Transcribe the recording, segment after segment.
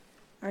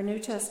Our New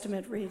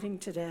Testament reading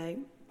today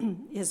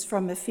is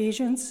from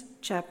Ephesians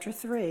chapter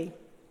 3.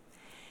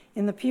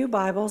 In the Pew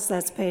Bibles,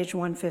 that's page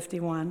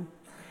 151.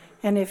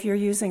 And if you're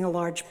using a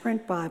large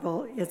print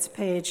Bible, it's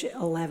page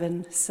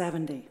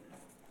 1170.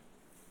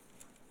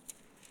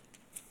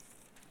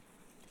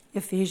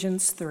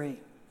 Ephesians 3.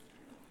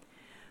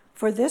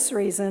 For this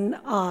reason,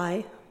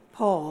 I,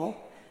 Paul,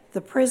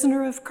 the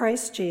prisoner of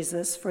Christ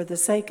Jesus, for the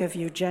sake of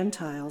you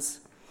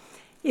Gentiles,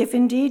 if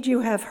indeed you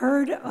have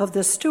heard of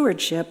the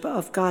stewardship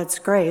of God's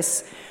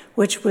grace,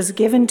 which was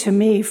given to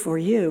me for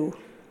you,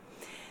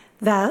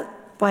 that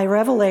by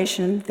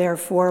revelation,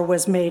 therefore,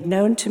 was made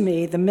known to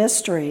me the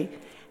mystery,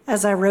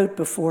 as I wrote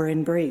before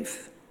in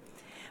brief.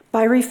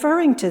 By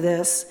referring to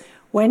this,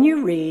 when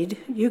you read,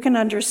 you can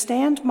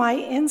understand my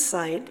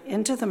insight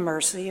into the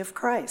mercy of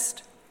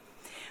Christ,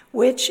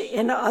 which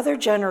in other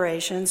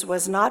generations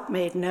was not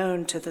made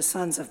known to the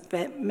sons of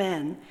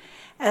men,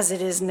 as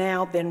it has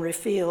now been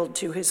revealed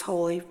to his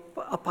holy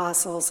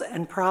apostles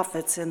and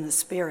prophets in the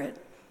Spirit.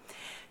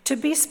 To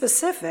be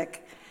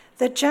specific,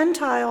 the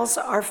Gentiles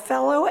are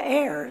fellow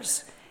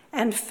heirs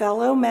and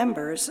fellow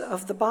members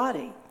of the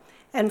body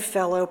and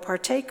fellow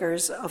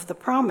partakers of the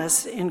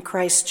promise in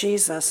Christ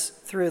Jesus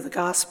through the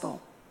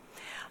gospel,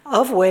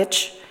 of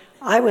which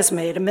I was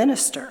made a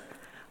minister,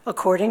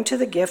 according to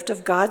the gift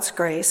of God's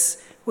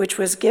grace, which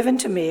was given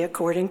to me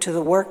according to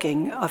the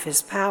working of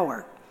his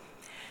power.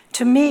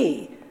 To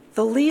me,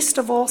 the least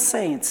of all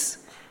saints,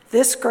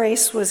 this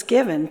grace was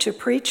given to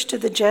preach to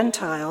the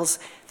Gentiles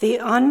the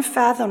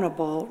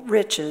unfathomable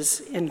riches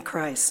in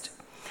Christ,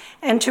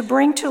 and to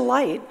bring to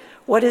light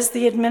what is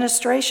the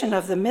administration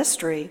of the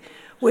mystery,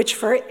 which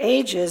for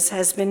ages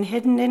has been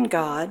hidden in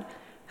God,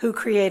 who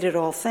created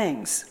all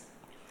things,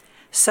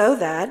 so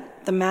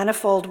that the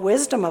manifold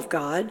wisdom of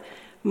God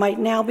might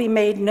now be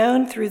made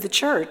known through the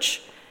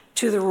church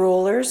to the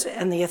rulers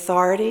and the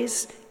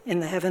authorities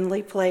in the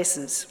heavenly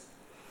places.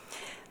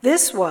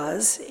 This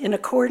was in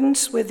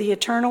accordance with the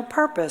eternal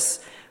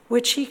purpose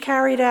which he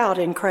carried out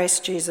in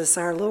Christ Jesus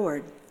our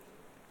Lord,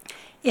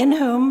 in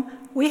whom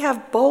we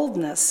have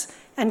boldness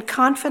and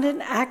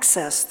confident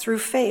access through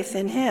faith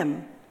in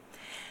him.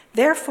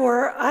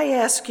 Therefore, I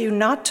ask you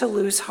not to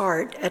lose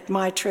heart at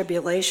my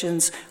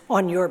tribulations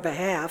on your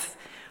behalf,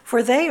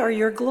 for they are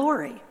your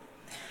glory.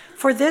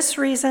 For this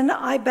reason,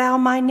 I bow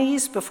my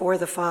knees before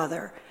the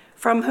Father,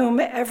 from whom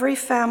every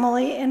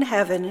family in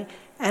heaven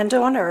and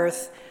on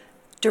earth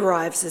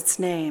derives its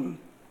name,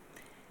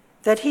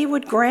 that he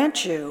would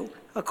grant you,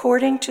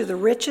 according to the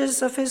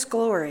riches of his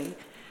glory,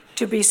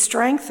 to be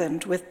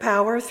strengthened with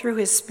power through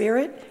his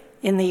Spirit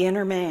in the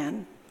inner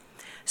man,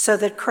 so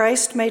that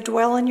Christ may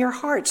dwell in your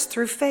hearts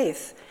through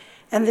faith,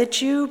 and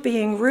that you,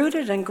 being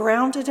rooted and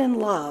grounded in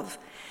love,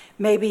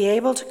 may be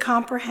able to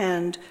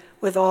comprehend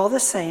with all the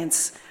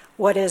saints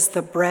what is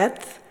the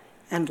breadth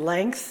and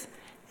length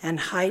and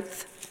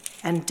height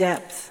and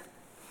depth,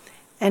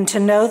 and to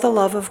know the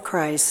love of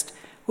Christ,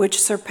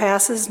 which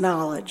surpasses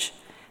knowledge,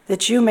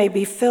 that you may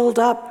be filled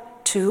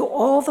up to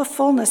all the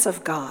fullness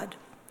of God.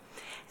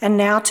 And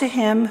now to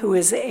him who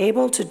is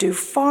able to do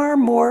far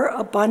more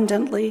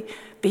abundantly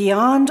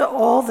beyond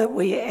all that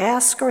we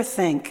ask or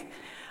think,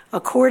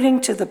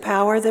 according to the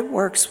power that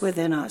works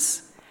within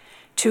us.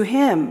 To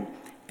him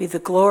be the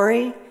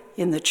glory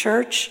in the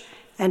church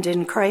and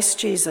in Christ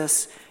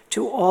Jesus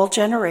to all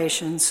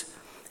generations,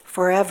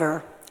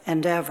 forever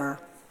and ever.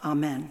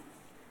 Amen.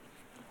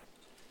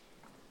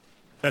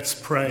 Let's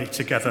pray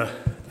together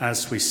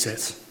as we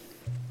sit.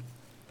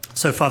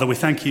 So, Father, we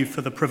thank you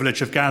for the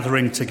privilege of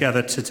gathering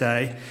together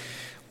today,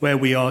 where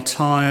we are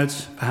tired,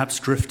 perhaps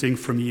drifting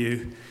from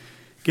you.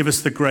 Give us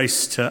the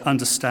grace to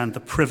understand the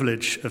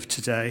privilege of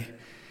today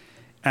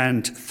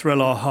and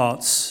thrill our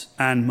hearts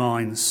and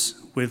minds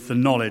with the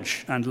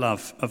knowledge and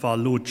love of our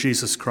Lord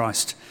Jesus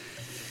Christ,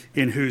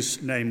 in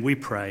whose name we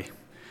pray.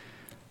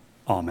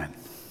 Amen.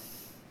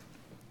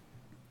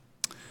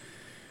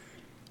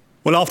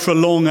 Well, after a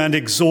long and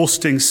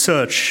exhausting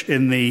search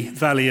in the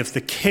Valley of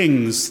the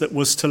Kings that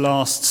was to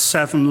last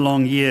 7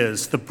 long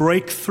years, the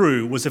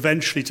breakthrough was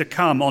eventually to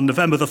come on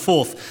November the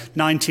 4th,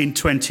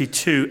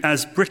 1922,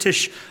 as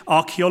British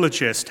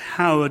archaeologist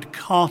Howard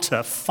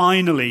Carter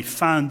finally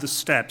found the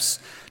steps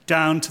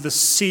down to the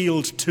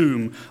sealed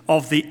tomb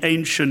of the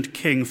ancient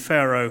king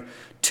pharaoh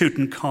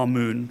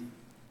Tutankhamun.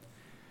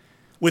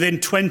 Within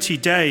 20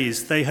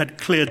 days, they had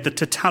cleared the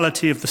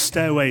totality of the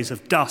stairways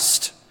of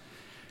dust.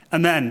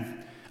 And then,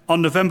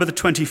 on November the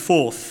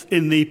 24th,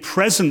 in the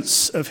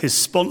presence of his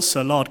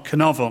sponsor, Lord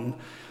Carnarvon,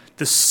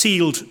 the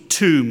sealed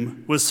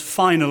tomb was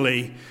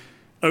finally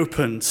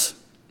opened.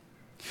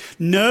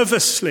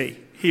 Nervously,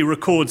 he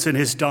records in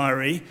his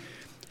diary,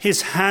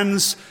 his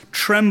hands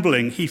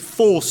trembling, he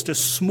forced a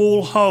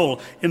small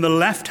hole in the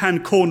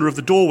left-hand corner of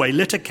the doorway,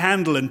 lit a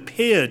candle and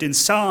peered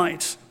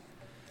inside.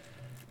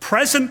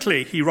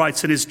 Presently, he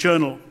writes in his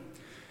journal,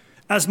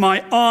 as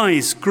my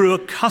eyes grew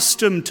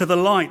accustomed to the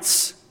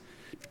lights,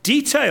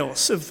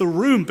 details of the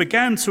room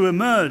began to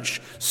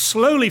emerge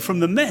slowly from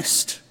the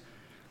mist.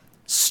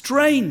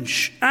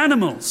 Strange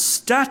animals,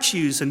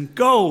 statues, and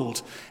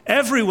gold.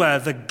 Everywhere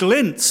the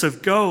glints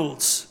of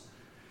gold.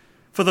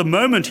 For the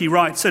moment, he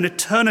writes, an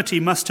eternity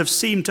must have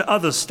seemed to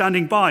others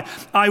standing by.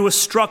 I was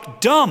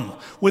struck dumb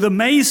with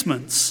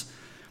amazement.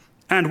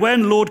 And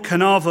when Lord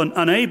Carnarvon,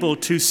 unable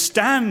to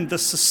stand the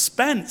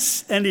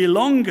suspense any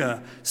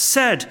longer,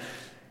 said,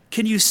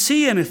 "Can you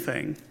see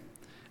anything?"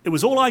 It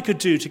was all I could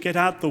do to get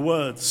out the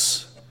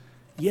words,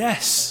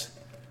 "Yes,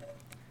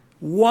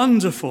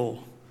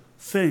 wonderful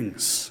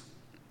things."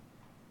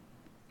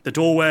 The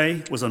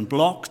doorway was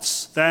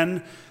unblocked,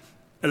 then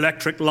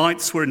electric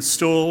lights were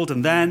installed,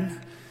 and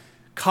then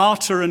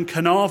Carter and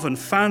Carnarvon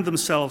found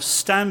themselves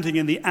standing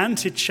in the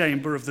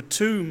antechamber of the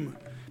tomb,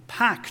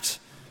 packed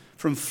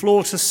from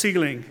floor to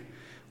ceiling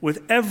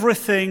with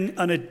everything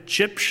an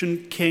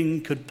Egyptian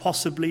king could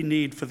possibly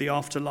need for the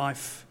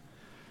afterlife.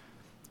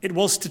 It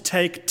was to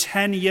take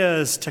 10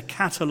 years to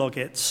catalogue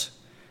it.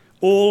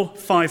 All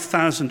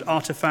 5,000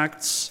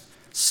 artifacts,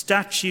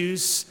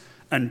 statues,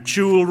 and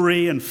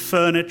jewelry and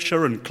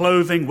furniture and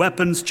clothing,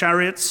 weapons,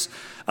 chariots,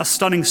 a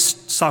stunning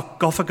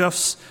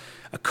sarcophagus,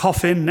 a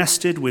coffin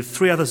nested with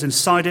 3 others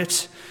inside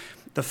it,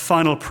 the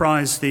final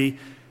prize, the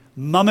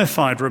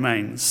mummified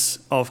remains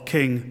of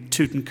King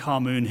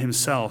Tutankhamun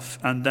himself,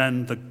 and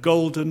then the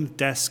golden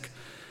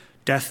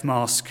death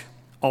mask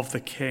of the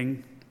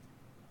king.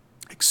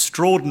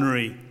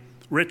 Extraordinary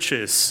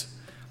riches,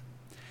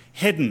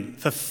 hidden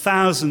for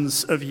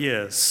thousands of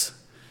years,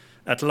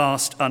 at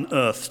last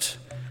unearthed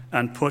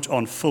and put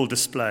on full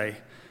display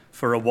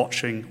for a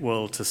watching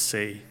world to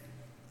see.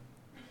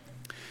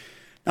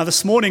 Now,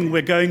 this morning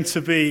we're going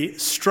to be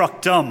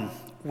struck dumb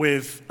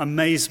with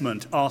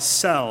amazement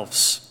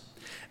ourselves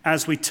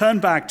as we turn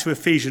back to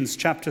Ephesians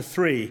chapter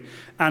 3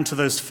 and to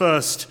those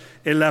first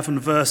 11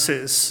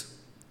 verses.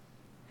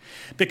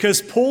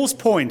 Because Paul's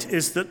point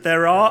is that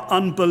there are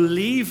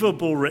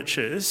unbelievable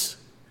riches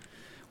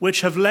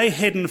which have lay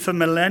hidden for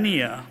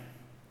millennia,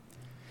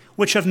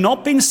 which have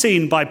not been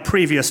seen by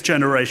previous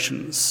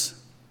generations,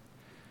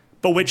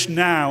 but which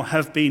now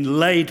have been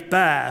laid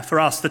bare for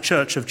us, the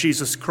Church of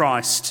Jesus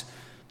Christ,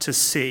 to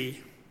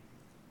see.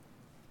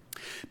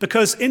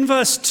 Because in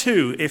verse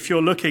 2, if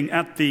you're looking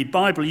at the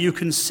Bible, you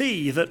can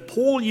see that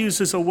Paul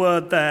uses a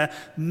word there,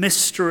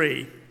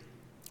 mystery,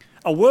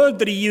 a word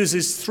that he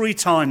uses 3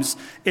 times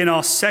in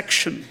our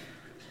section.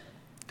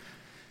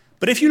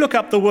 But if you look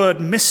up the word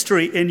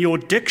mystery in your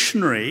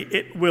dictionary,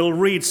 it will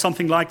read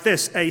something like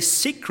this: a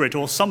secret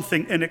or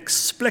something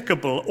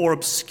inexplicable or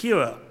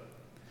obscure.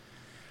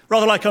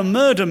 Rather like a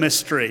murder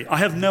mystery. I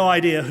have no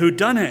idea who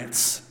done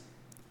it.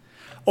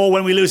 Or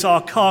when we lose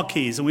our car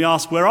keys and we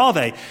ask, where are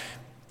they?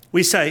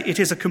 We say it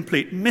is a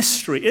complete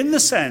mystery in the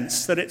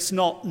sense that it's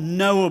not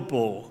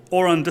knowable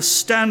or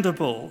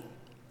understandable.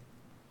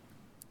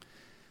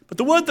 But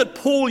the word that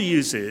Paul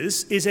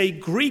uses is a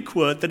Greek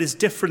word that is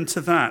different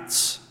to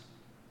that.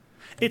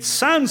 It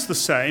sounds the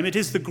same. It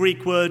is the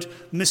Greek word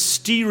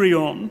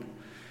mysterion.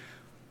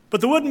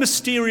 But the word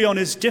mysterion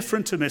is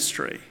different to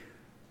mystery.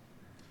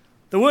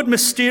 The word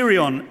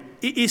mysterion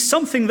is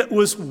something that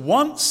was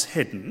once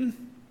hidden,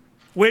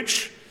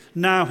 which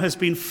now has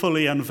been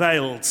fully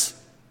unveiled.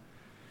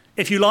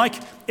 If you like,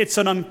 it's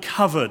an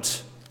uncovered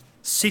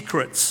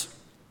secret.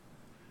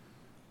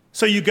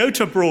 So you go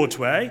to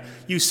Broadway,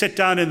 you sit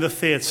down in the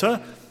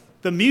theatre,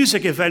 the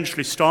music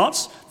eventually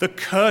starts, the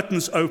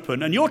curtains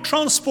open, and you're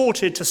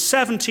transported to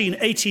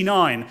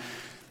 1789,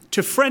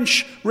 to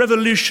French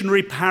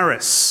Revolutionary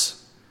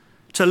Paris,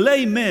 to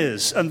Les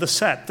Mis and the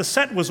set. The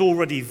set was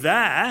already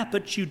there,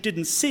 but you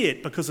didn't see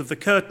it because of the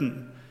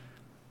curtain.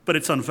 But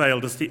it's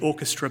unveiled as the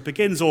orchestra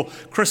begins. Or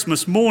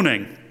Christmas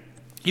morning,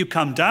 you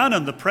come down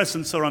and the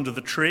presents are under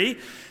the tree.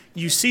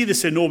 You see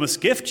this enormous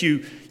gift.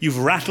 You've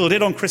rattled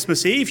it on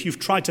Christmas Eve. You've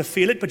tried to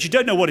feel it, but you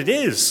don't know what it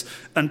is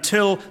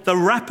until the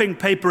wrapping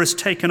paper is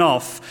taken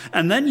off.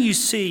 And then you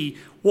see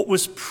what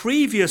was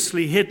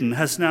previously hidden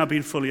has now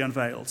been fully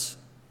unveiled.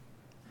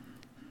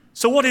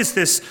 So what is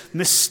this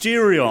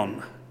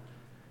mysterion?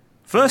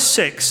 Verse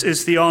 6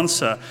 is the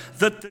answer,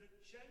 that the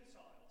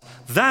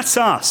Gentiles, that's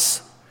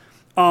us,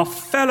 are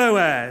fellow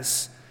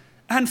heirs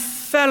and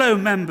fellow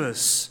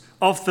members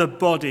of the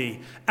body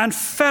and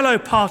fellow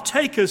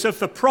partakers of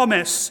the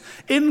promise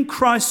in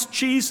Christ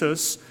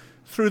Jesus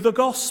through the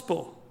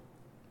gospel.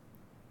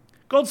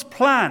 God's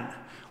plan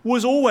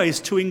was always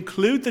to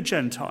include the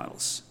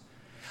Gentiles.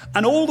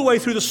 And all the way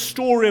through the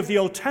story of the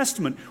Old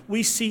Testament,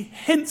 we see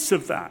hints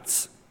of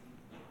that.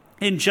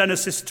 In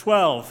Genesis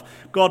 12,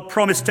 God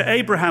promised to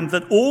Abraham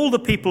that all the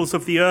peoples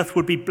of the earth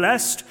would be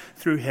blessed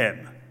through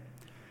him.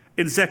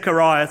 In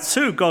Zechariah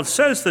 2, God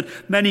says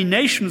that many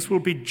nations will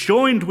be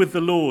joined with the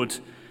Lord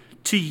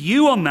to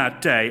you on that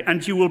day,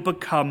 and you will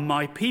become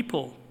my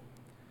people.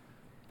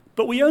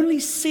 But we only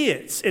see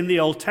it in the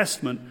Old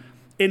Testament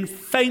in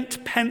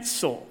faint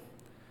pencil,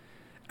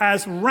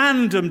 as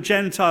random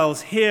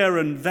Gentiles here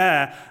and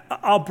there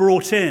are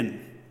brought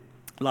in,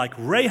 like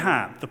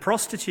Rahab, the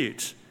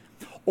prostitute,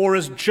 or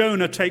as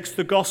Jonah takes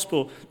the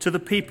gospel to the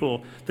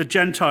people, the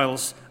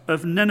Gentiles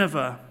of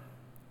Nineveh.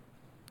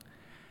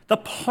 The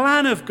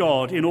plan of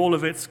God in all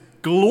of its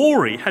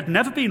glory had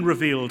never been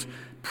revealed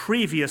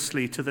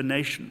previously to the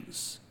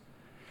nations,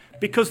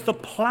 because the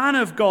plan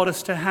of God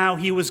as to how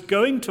he was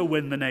going to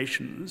win the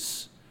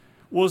nations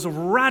was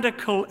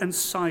radical and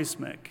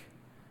seismic.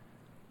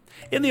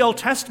 In the Old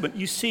Testament,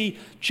 you see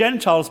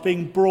Gentiles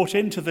being brought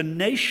into the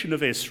nation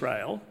of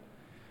Israel,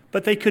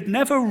 but they could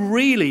never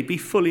really be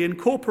fully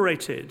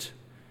incorporated.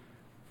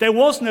 There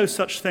was no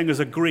such thing as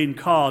a green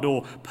card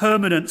or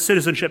permanent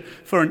citizenship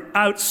for an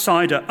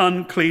outsider,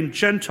 unclean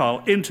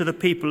Gentile into the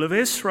people of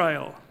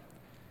Israel.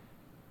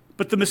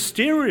 But the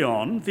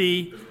mysterion,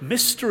 the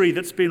mystery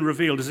that's been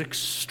revealed, is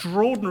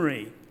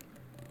extraordinary.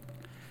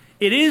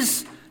 It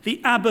is the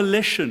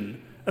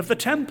abolition of the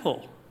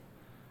temple.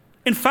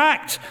 In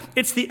fact,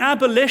 it's the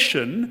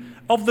abolition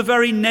of the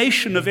very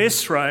nation of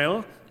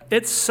Israel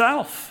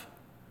itself.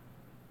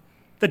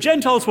 The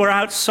Gentiles were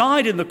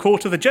outside in the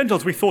court of the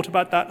Gentiles. We thought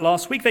about that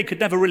last week. They could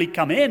never really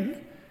come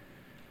in.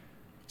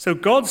 So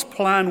God's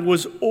plan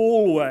was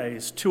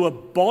always to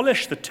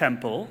abolish the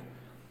temple,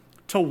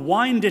 to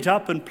wind it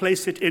up and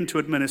place it into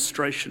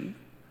administration.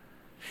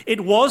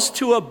 It was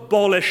to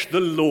abolish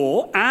the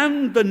law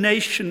and the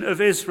nation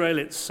of Israel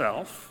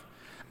itself,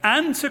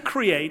 and to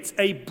create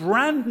a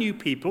brand new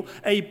people,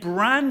 a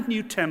brand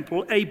new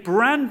temple, a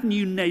brand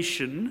new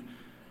nation.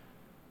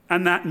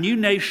 And that new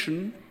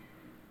nation,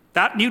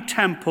 that new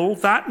temple,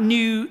 that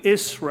new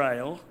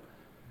Israel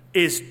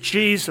is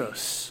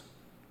Jesus.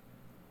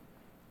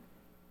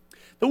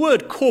 The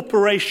word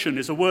corporation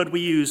is a word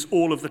we use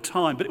all of the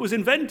time, but it was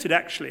invented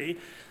actually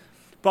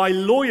by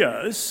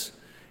lawyers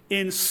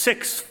in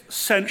 6th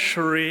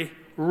century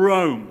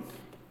Rome.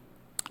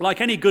 Like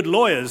any good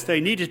lawyers,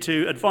 they needed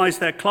to advise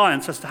their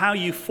clients as to how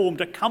you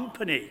formed a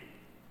company.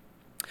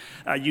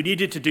 You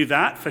needed to do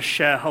that for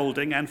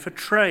shareholding and for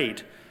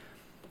trade.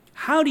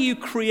 How do you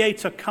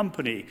create a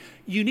company?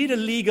 You need a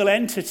legal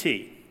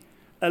entity,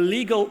 a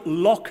legal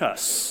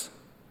locus.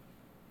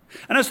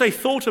 And as they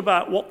thought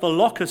about what the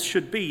locus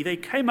should be, they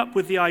came up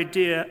with the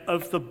idea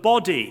of the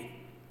body.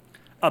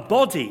 A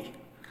body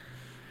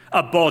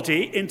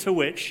into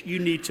which you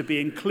need to be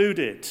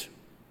included.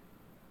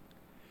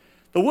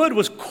 The word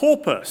was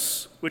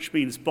corpus, which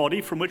means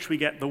body, from which we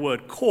get the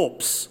word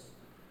corpse.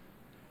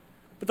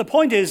 But the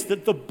point is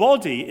that the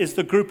body is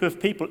the group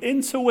of people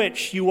into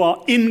which you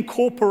are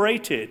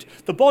incorporated.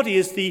 The body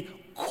is the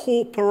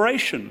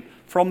corporation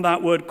from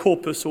that word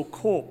corpus or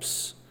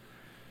corpse.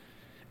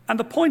 And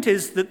the point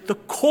is that the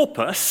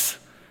corpus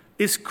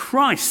is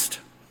Christ.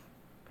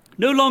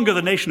 No longer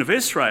the nation of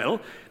Israel,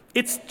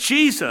 it's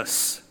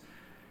Jesus.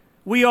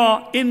 We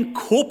are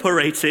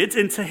incorporated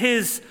into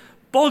his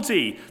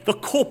body. The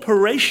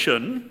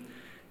corporation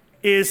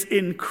is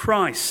in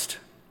Christ.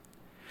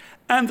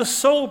 And the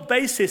sole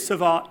basis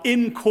of our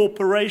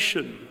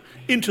incorporation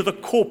into the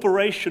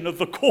corporation of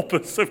the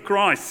corpus of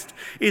Christ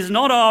is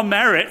not our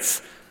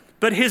merits,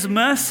 but his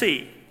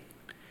mercy,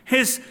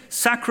 his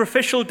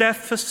sacrificial death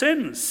for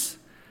sins.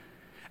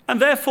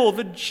 And therefore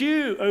the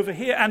Jew over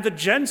here and the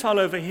Gentile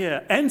over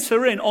here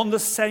enter in on the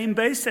same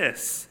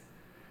basis.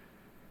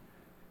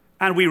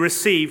 And we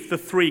receive the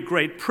three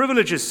great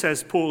privileges,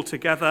 says Paul,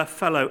 together: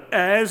 fellow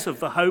heirs of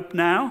the hope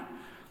now,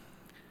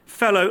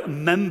 fellow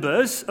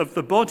members of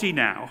the body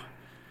now,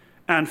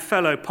 and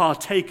fellow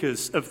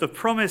partakers of the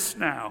promise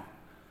now.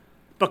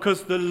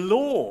 Because the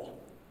law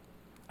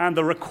and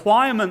the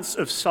requirements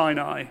of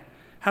Sinai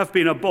have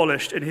been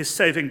abolished in his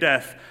saving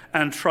death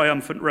and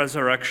triumphant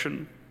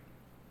resurrection.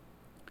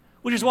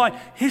 Which is why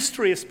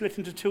history is split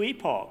into two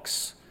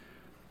epochs.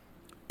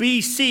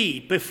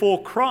 BC,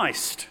 before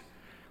Christ,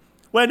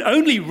 when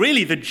only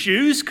really the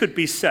Jews could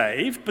be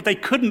saved, but they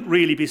couldn't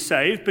really be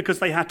saved because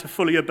they had to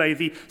fully obey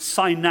the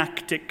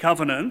synectic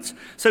covenant.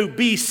 So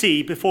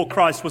BC, before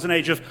Christ, was an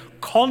age of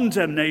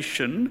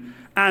condemnation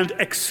and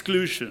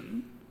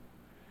exclusion.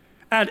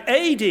 And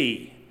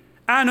AD,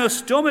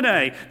 Annus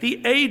Domini,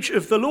 the age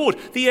of the Lord,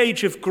 the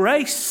age of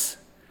grace.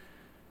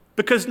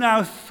 Because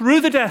now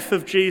through the death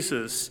of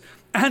Jesus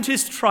and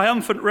his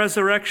triumphant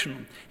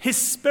resurrection, his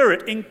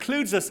Spirit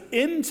includes us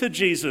into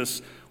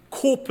Jesus,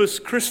 Corpus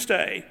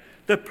Christi,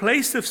 the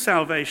place of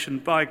salvation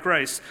by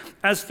grace,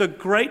 as the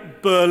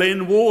great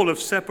Berlin Wall of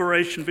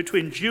separation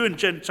between Jew and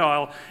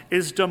Gentile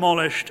is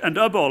demolished and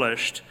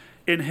abolished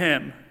in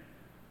him.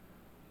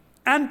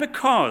 And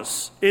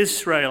because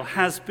Israel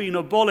has been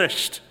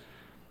abolished,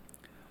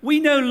 we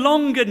no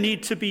longer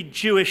need to be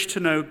Jewish to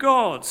know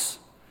God.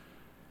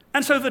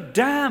 And so the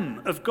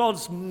dam of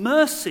God's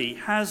mercy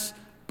has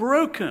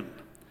broken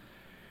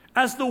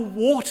as the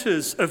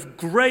waters of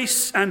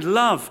grace and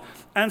love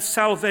and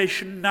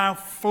salvation now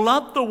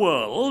flood the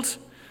world.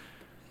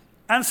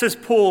 And says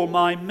Paul,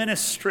 my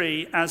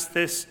ministry as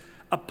this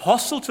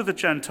apostle to the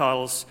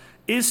Gentiles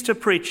is to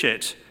preach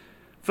it.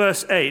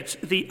 Verse 8,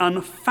 the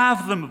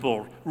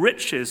unfathomable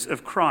riches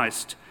of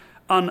Christ,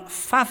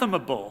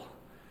 unfathomable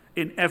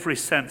in every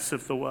sense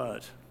of the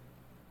word.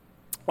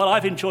 Well,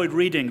 I've enjoyed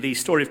reading the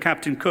story of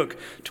Captain Cook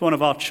to one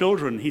of our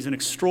children. He's an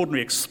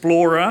extraordinary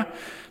explorer,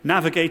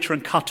 navigator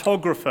and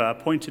cartographer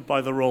appointed by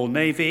the Royal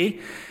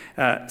Navy,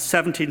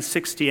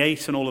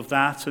 1768 and all of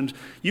that. And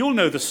you'll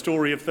know the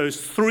story of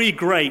those 3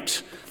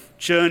 great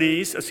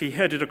journeys as he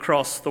headed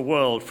across the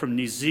world from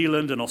New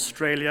Zealand and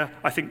Australia,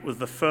 I think was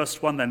the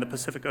first one, then the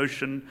Pacific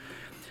Ocean,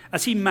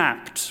 as he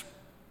mapped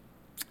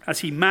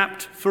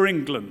for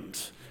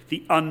England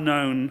the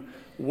unknown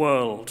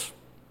world.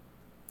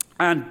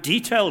 And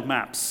detailed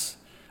maps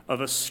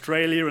of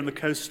Australia and the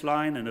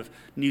coastline and of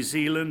New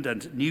Zealand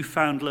and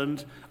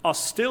Newfoundland are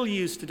still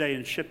used today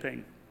in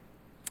shipping,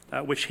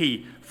 which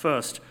he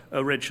first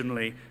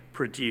originally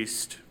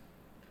produced.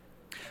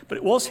 But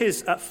it was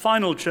his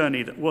final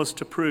journey that was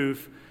to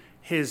prove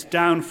his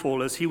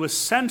downfall, as he was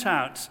sent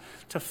out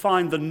to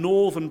find the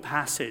Northern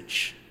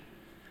Passage.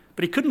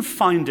 But he couldn't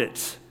find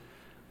it.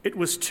 It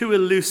was too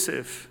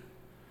elusive.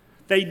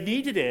 They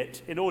needed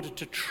it in order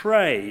to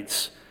trade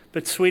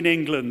between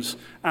England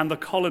and the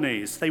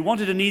colonies. They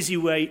wanted an easy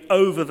way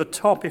over the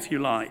top, if you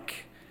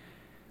like.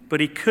 But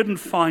he couldn't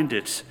find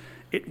it.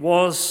 It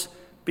was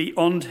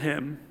beyond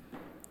him.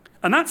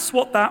 And that's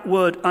what that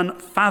word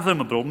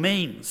unfathomable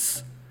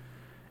means.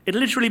 It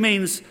literally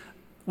means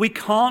we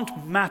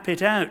can't map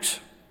it out.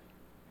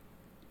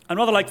 And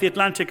rather like the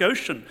Atlantic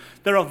Ocean,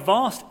 there are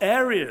vast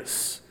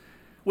areas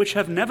which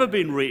have never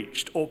been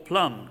reached or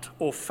plumbed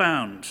or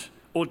found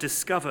or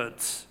discovered.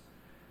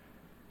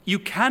 You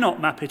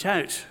cannot map it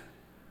out.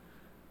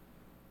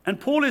 And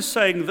Paul is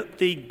saying that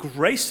the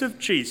grace of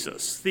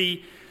Jesus,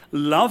 the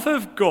love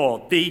of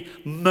God, the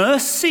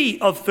mercy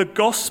of the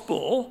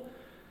gospel,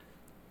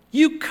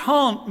 you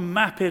can't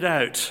map it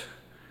out.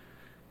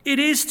 It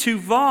is too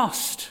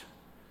vast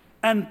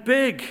and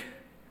big.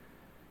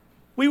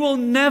 We will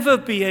never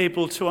be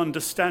able to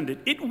understand it.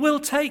 It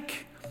will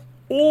take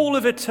all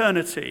of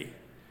eternity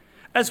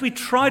as we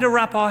try to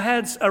wrap our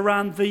heads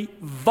around the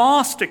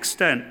vast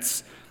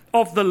extents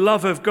of the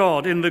love of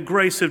God in the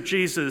grace of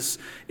Jesus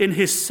in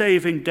his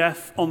saving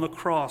death on the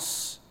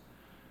cross.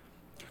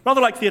 Rather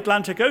like the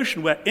Atlantic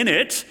Ocean, we're in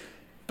it,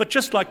 but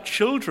just like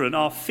children,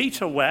 our feet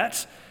are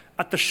wet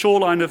at the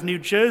shoreline of New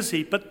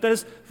Jersey, but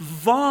there's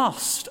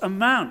vast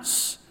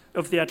amounts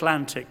of the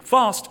Atlantic,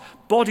 vast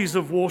bodies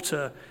of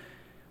water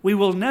we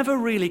will never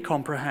really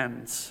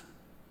comprehend.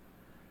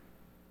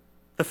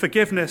 The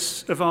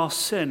forgiveness of our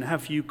sin,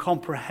 have you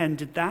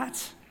comprehended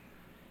that?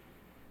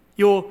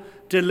 Your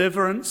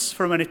deliverance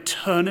from an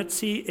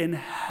eternity in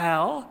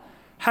hell,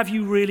 have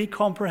you really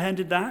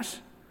comprehended that?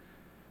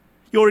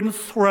 Your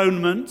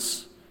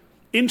enthronement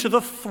into the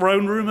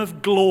throne room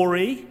of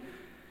glory,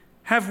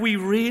 have we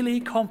really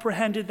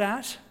comprehended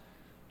that?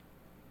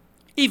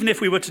 Even if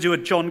we were to do a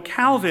John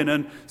Calvin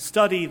and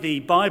study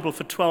the Bible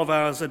for 12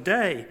 hours a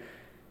day,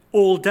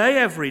 all day,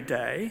 every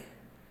day,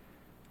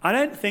 I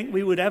don't think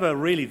we would ever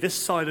really, this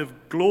side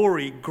of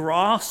glory,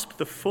 grasp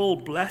the full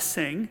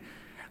blessing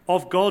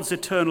of God's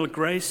eternal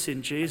grace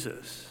in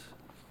Jesus.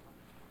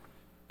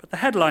 But the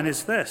headline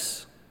is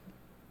this: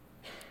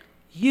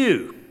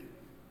 you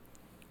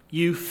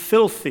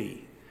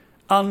filthy,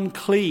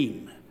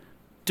 unclean,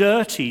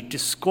 dirty,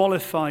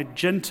 disqualified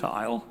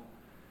Gentile,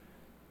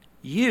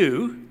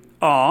 you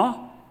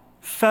are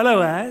fellow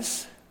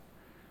heirs,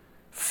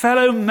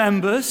 fellow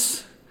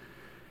members,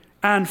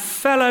 and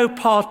fellow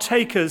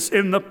partakers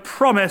in the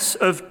promise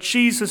of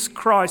Jesus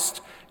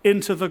Christ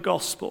into the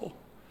gospel.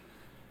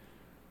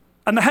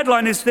 And the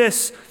headline is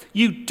this: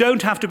 you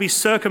don't have to be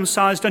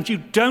circumcised, and you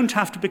don't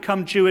have to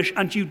become Jewish,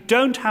 and you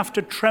don't have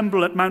to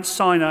tremble at Mount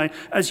Sinai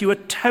as you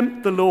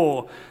attempt the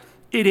law.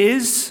 It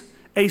is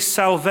a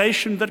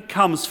salvation that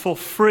comes for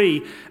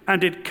free,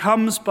 and it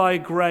comes by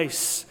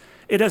grace.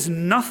 It has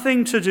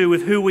nothing to do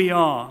with who we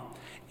are.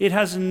 It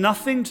has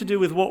nothing to do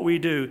with what we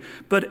do,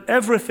 but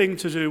everything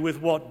to do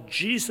with what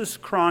Jesus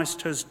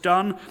Christ has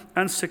done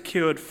and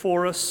secured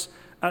for us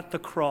at the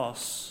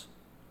cross.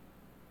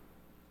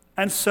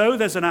 And so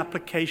there's an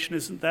application,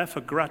 isn't there, for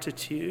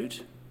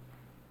gratitude?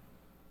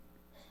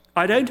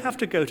 I don't have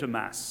to go to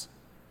Mass.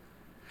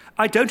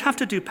 I don't have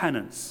to do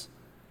penance.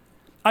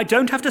 I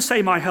don't have to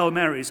say my Hail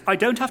Marys. I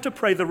don't have to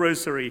pray the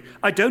Rosary.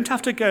 I don't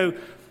have to go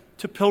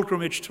to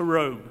pilgrimage to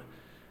Rome.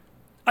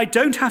 I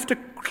don't have to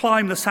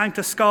climb the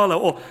Sancta Scala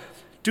or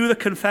do the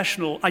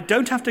confessional. I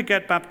don't have to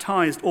get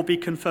baptized or be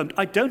confirmed.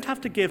 I don't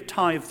have to give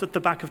tithes at the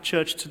back of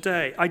church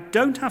today. I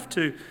don't have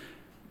to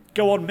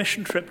go on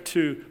mission trip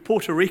to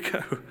Puerto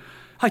Rico.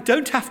 I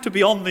don't have to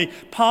be on the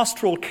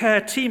pastoral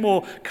care team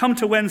or come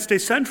to Wednesday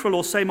Central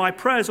or say my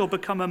prayers or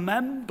become a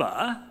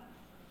member.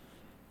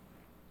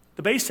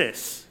 The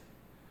basis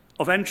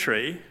of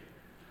entry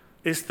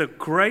is the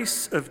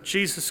grace of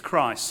Jesus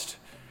Christ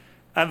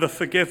and the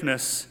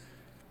forgiveness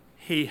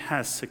he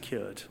has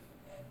secured.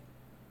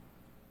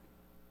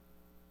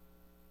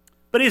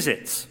 But is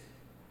it?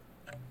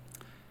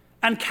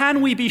 And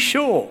can we be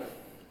sure?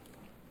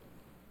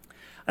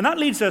 And that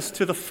leads us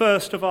to the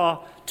first of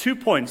our 2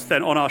 points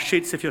then on our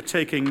sheets if you're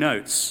taking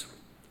notes.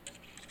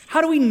 How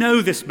do we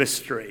know this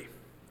mystery?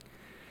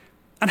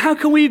 And how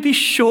can we be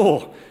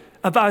sure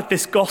about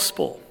this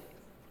gospel?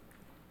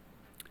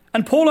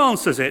 And Paul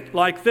answers it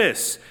like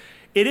this.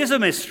 It is a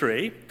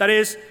mystery, that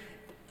is,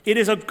 it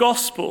is a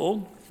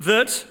gospel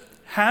that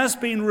has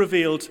been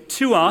revealed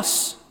to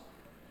us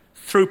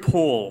through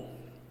Paul.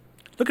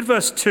 Look at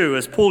verse 2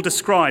 as Paul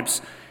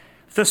describes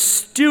the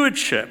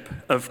stewardship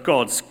of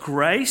God's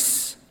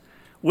grace,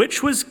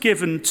 which was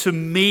given to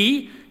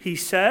me, he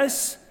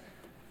says,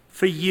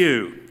 for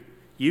you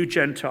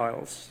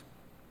Gentiles.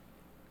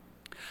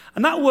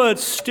 And that word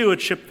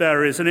stewardship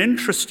there is an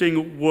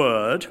interesting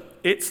word.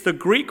 It's the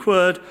Greek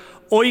word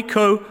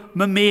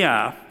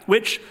oikonomia,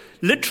 which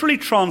literally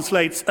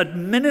translates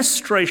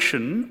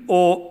administration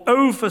or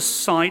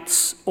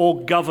oversights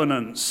or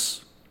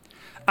governance,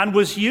 and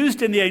was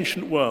used in the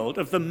ancient world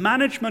of the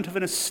management of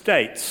an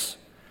estate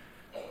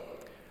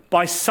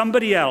by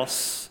somebody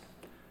else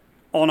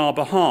on our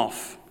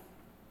behalf.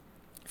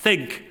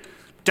 Think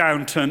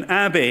Downton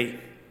Abbey,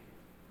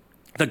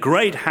 the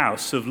great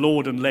house of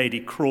Lord and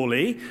Lady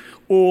Crawley,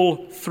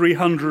 all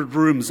 300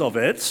 rooms of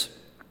it.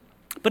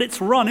 But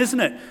it's run, isn't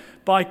it,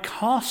 by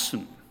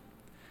Carson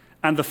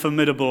and the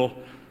formidable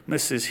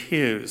Mrs.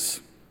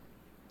 Hughes.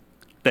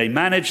 They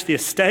manage the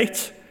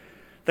estate,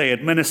 they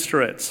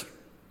administer it.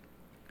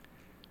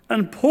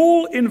 And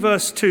Paul in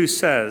verse 2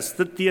 says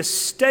that the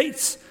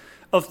estate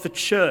of the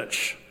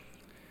church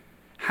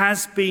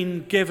has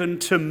been given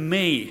to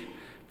me,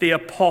 the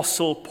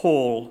Apostle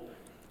Paul,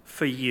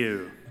 for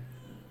you.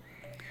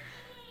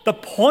 The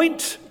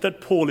point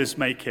that Paul is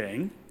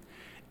making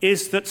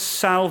is that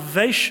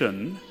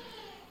salvation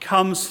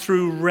comes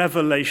through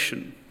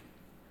revelation,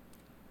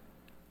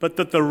 but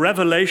that the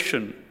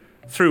revelation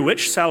through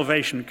which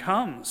salvation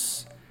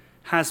comes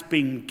has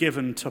been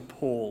given to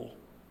Paul.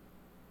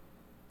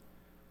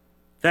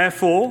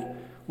 Therefore,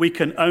 we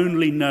can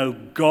only know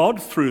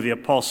God through the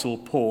Apostle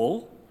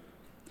Paul.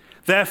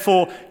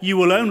 Therefore, you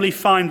will only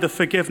find the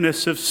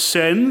forgiveness of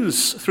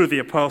sins through the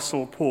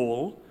Apostle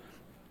Paul.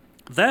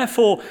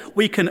 Therefore,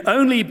 we can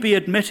only be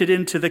admitted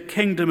into the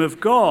kingdom of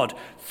God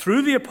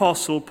through the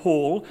Apostle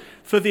Paul,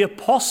 for the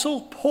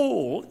Apostle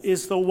Paul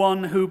is the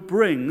one who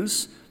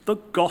brings the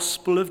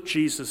gospel of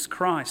Jesus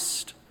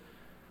Christ.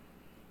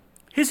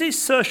 His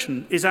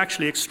assertion is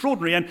actually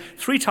extraordinary, and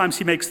 3 times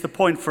he makes the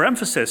point for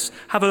emphasis.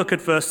 Have a look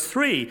at verse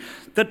 3,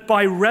 that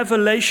by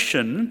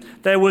revelation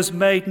there was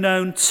made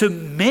known to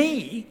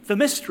me the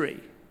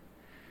mystery.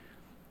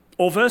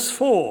 Or verse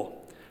 4,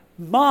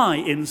 my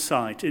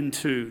insight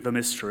into the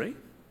mystery.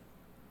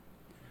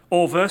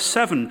 Or verse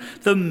 7,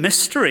 the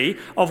mystery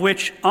of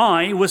which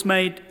I was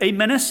made a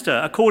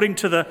minister according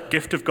to the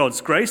gift of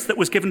God's grace that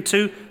was given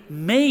to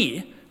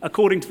me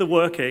according to the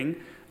working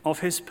of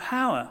his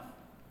power.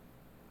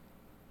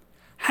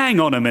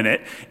 Hang on a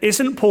minute,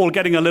 isn't Paul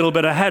getting a little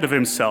bit ahead of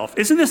himself?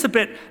 Isn't this a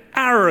bit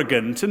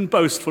arrogant and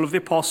boastful of the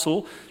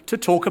apostle to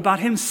talk about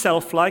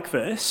himself like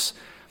this?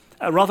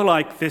 Rather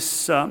like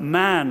this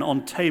man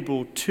on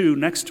table 2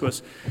 next to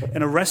us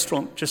in a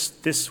restaurant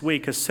just this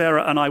week as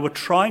Sarah and I were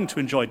trying to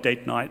enjoy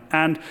date night.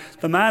 And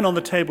the man on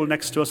the table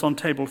next to us on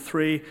table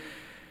 3,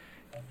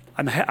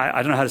 I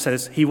don't know how to say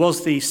this, he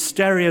was the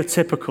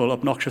stereotypical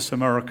obnoxious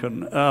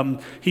American.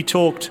 He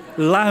talked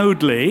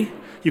loudly,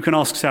 you can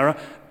ask Sarah,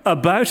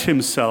 about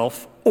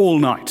himself all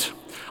night.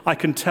 I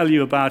can tell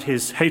you about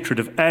his hatred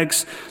of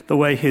eggs, the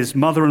way his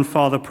mother and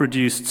father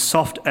produced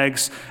soft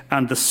eggs,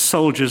 and the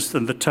soldiers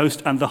and the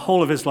toast, and the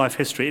whole of his life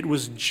history. It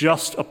was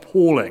just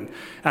appalling.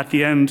 At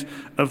the end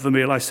of the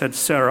meal, I said,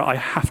 Sarah, I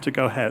have to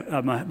go ahead.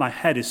 My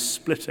head is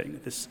splitting.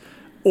 This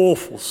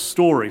awful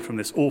story from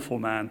this awful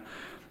man.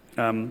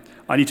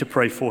 I need to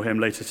pray for him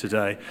later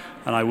today,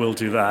 and I will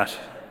do that.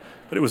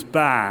 But it was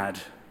bad.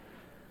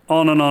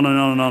 On and on and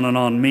on and on and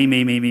on.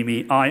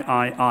 Me,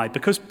 I.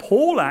 Because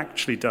Paul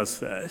actually does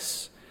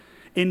this.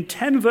 In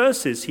 10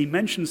 verses, he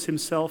mentions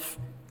himself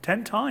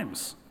 10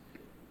 times.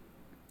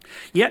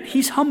 Yet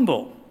he's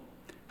humble.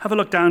 Have a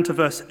look down to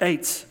verse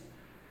 8.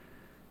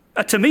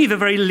 To me, the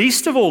very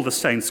least of all the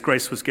saints,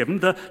 grace was given,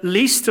 the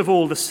least of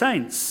all the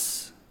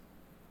saints.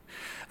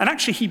 And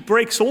actually, he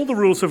breaks all the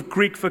rules of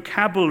Greek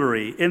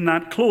vocabulary in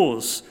that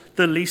clause,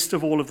 the least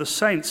of all of the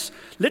saints.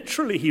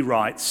 Literally, he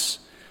writes,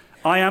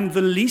 I am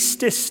the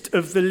leastest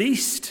of the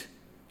least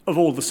of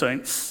all the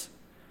saints.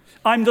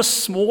 I'm the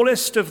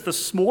smallest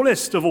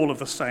of all of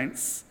the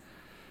saints.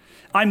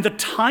 I'm the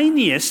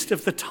tiniest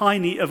of the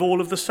tiny of all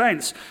of the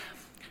saints.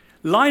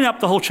 Line up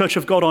the whole church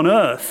of God on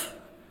earth,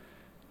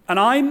 and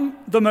I'm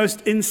the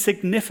most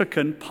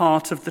insignificant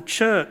part of the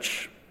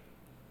church.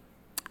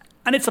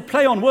 And it's a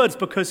play on words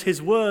because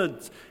his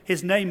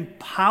name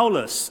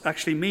Paulus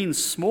actually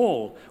means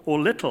small or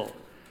little.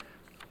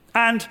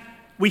 And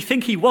we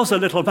think he was a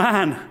little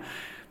man,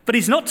 but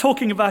he's not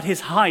talking about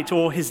his height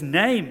or his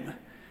name.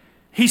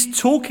 He's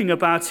talking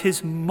about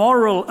his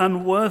moral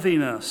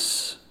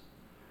unworthiness.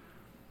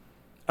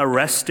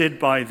 Arrested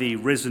by the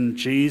risen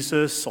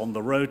Jesus on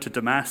the road to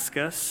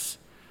Damascus.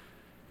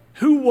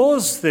 Who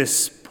was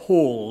this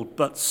Paul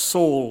but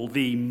Saul,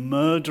 the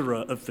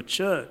murderer of the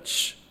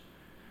church?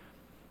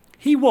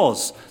 He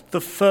was the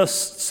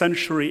 1st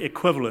century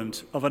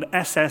equivalent of an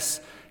SS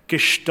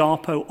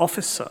Gestapo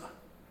officer,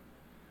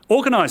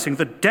 organizing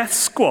the death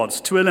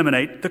squads to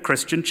eliminate the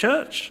Christian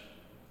church.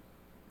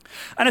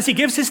 And as he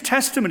gives his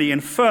testimony in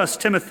 1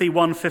 Timothy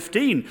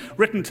 1:15,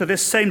 written to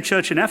this same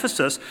church in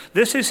Ephesus,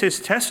 this is his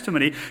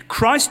testimony: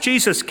 Christ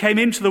Jesus came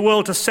into the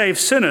world to save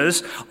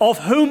sinners, of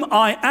whom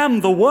I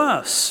am the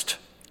worst.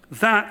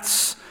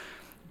 That's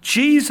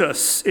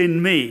Jesus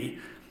in me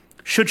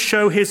should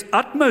show his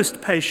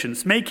utmost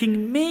patience,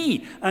 making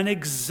me an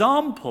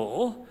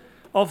example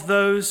of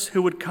those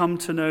who would come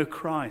to know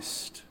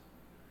Christ.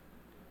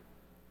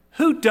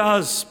 Who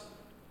does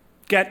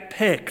get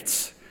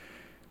picked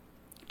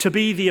to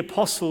be the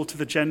apostle to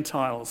the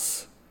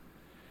Gentiles?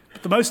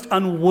 But the most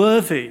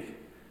unworthy,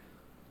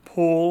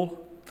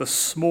 Paul, the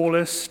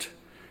smallest,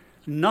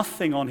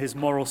 nothing on his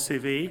moral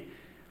CV,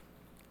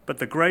 but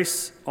the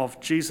grace of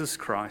Jesus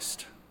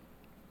Christ.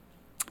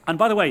 And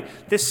by the way,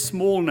 this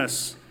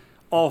smallness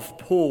of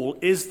Paul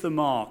is the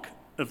mark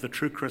of the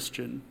true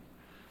Christian,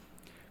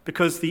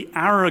 because the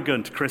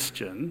arrogant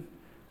Christian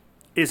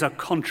is a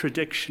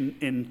contradiction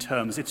in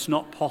terms. It's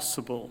not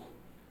possible.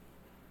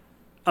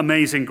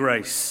 Amazing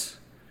grace,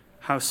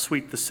 how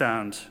sweet the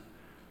sound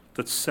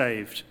that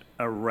saved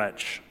a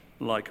wretch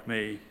like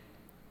me.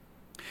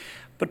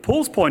 But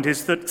Paul's point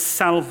is that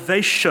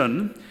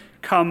salvation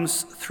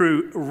comes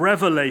through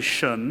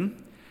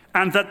revelation,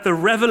 and that the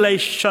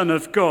revelation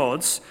of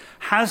God's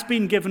has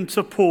been given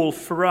to Paul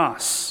for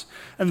us.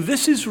 And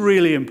this is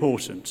really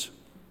important,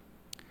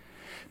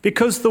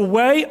 because the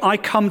way I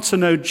come to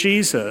know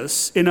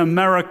Jesus in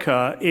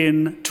America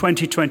in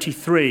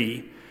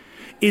 2023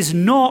 is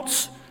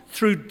not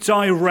through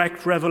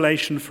direct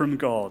revelation from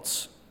God.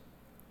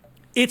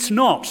 It's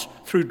not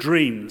through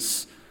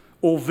dreams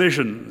or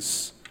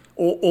visions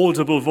or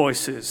audible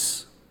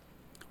voices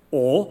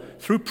or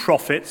through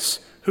prophets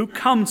who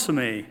come to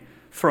me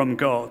from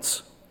God.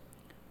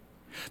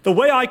 The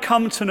way I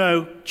come to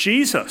know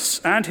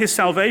Jesus and his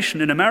salvation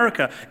in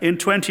America in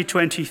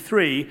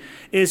 2023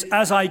 is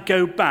as I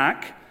go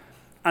back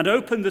and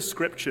open the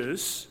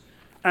scriptures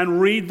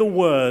and read the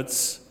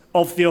words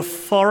of the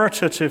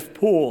authoritative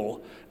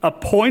Paul,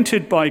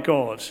 appointed by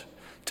God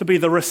to be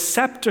the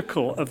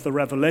receptacle of the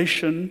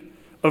revelation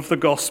of the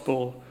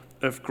gospel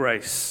of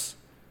grace.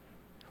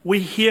 We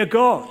hear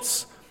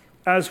God's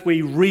as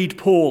we read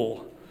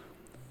Paul,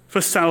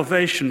 for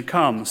salvation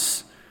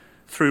comes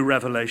through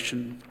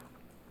revelation.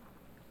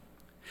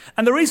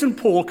 And the reason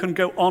Paul can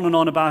go on and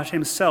on about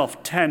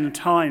himself 10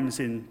 times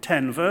in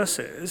 10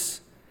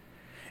 verses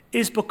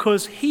is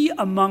because he,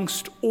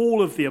 amongst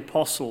all of the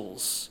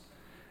apostles,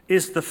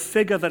 is the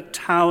figure that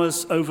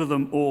towers over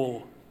them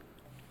all.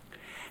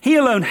 He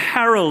alone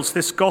heralds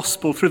this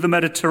gospel through the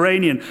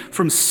Mediterranean,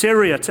 from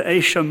Syria to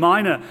Asia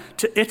Minor,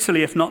 to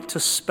Italy, if not to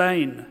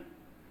Spain.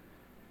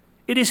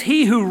 It is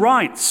he who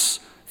writes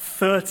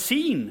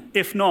 13,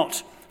 if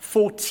not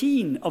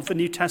 14, of the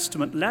New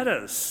Testament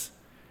letters.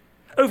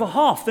 Over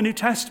half the New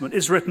Testament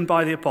is written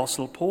by the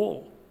Apostle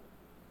Paul.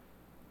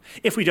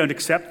 If we don't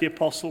accept the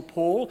Apostle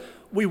Paul,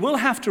 we will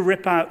have to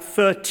rip out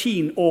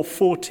 13 or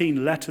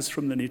 14 letters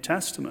from the New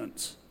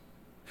Testament.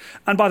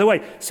 And by the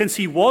way, since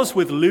he was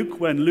with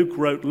Luke when Luke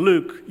wrote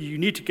Luke, you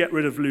need to get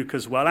rid of Luke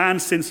as well.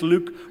 And since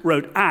Luke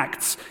wrote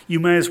Acts, you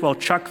may as well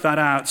chuck that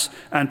out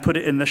and put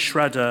it in the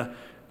shredder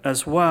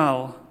as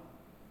well.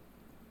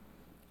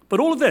 But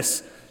all of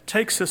this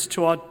takes us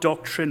to our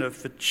doctrine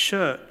of the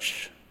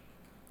church.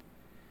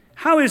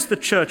 How is the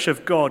church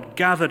of God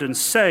gathered and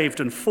saved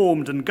and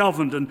formed and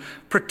governed and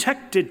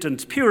protected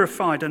and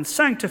purified and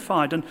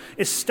sanctified and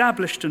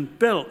established and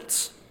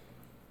built?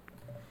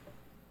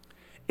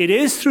 It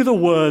is through the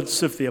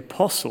words of the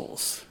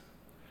apostles,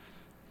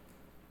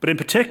 but in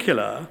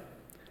particular,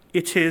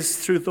 it is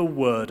through the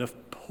word of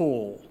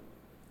Paul.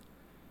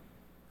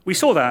 We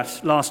saw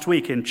that last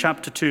week in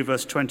chapter 2,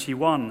 verse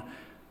 21.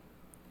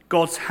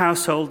 God's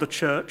household, the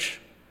church,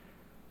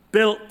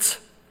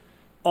 built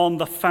on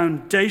the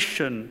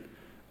foundation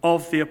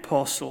of the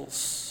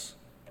apostles.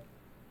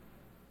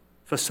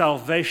 For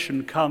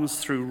salvation comes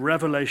through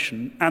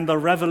revelation, and the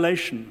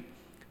revelation,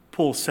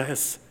 Paul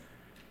says,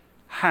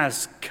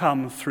 has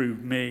come through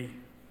me.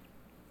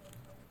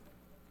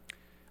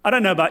 I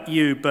don't know about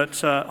you,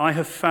 but I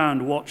have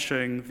found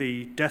watching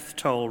the death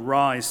toll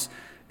rise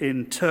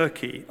in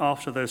Turkey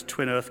after those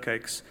twin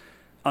earthquakes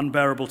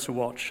unbearable to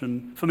watch.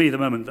 And for me, the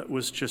moment that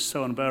was just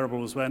so unbearable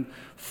was when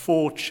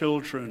 4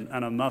 children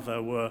and a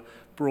mother were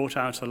brought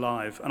out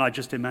alive, and I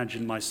just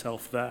imagined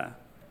myself there.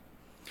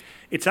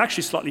 It's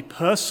actually slightly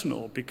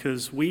personal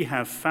because we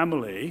have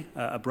family,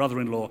 a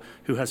brother-in-law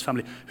who has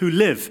family, who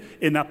live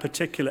in that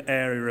particular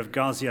area of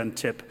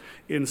Gaziantep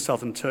in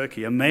southern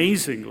Turkey.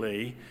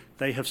 Amazingly,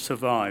 they have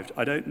survived.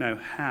 I don't know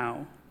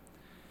how.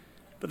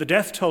 But the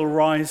death toll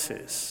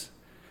rises.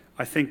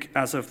 I think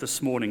as of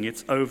this morning,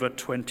 it's over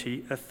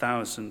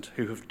 20,000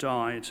 who have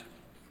died.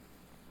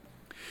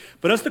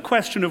 But as the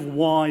question of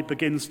why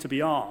begins to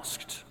be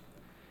asked,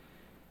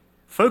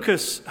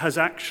 focus has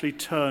actually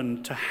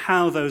turned to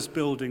how those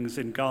buildings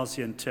in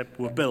Gaziantep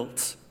were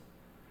built.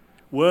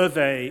 Were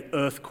they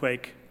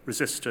earthquake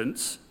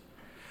resistant?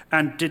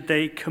 And did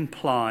they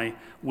comply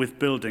with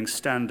building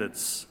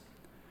standards?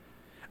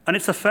 And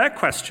it's a fair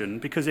question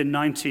because in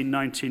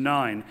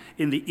 1999,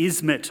 in the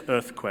Izmit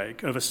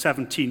earthquake, over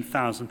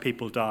 17,000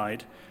 people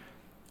died.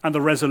 And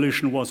the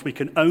resolution was we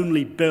can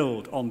only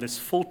build on this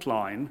fault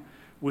line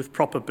with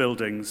proper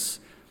buildings,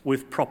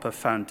 with proper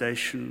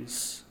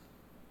foundations.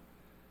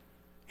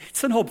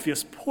 It's an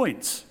obvious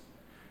point.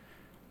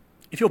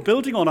 If you're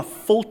building on a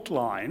fault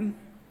line,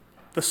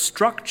 the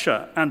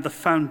structure and the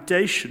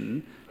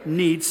foundation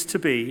needs to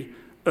be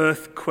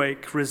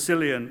earthquake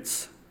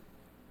resilient.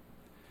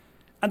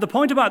 And the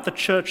point about the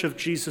Church of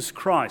Jesus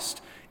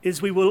Christ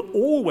is we will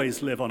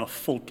always live on a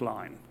fault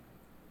line.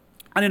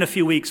 And in a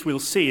few weeks, we'll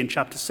see in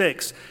chapter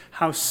 6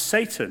 how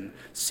Satan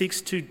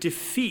seeks to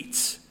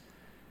defeat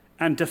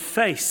and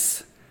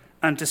deface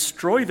and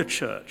destroy the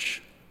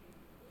church.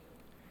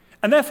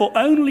 And therefore,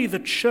 only the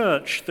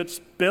church that's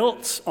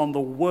built on the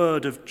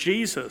word of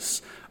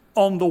Jesus,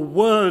 on the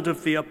word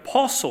of the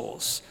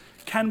apostles,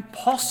 can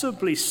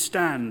possibly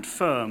stand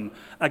firm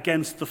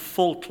against the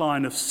fault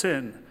line of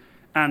sin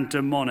and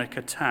demonic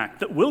attack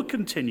that will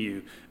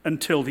continue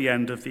until the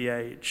end of the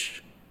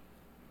age.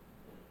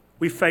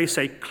 We face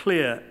a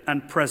clear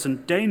and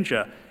present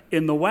danger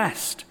in the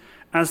West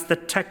as the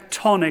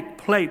tectonic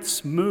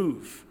plates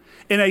move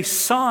in a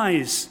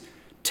size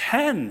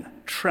 10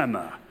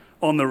 tremor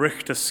on the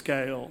Richter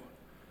scale,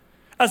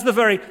 as the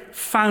very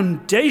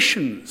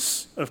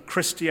foundations of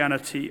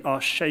Christianity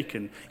are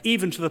shaken,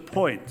 even to the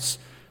point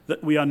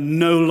that we are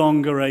no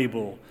longer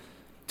able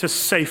to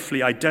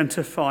safely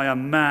identify a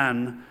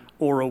man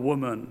or a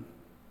woman.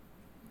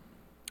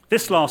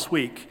 This last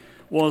week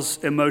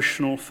was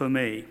emotional for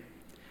me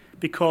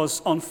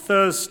because on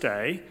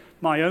Thursday,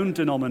 my own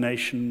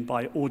denomination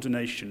by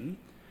ordination,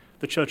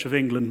 the Church of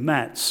England,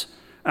 met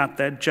at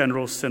their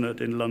General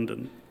Synod in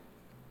London.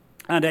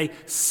 And a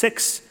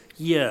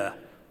 6-year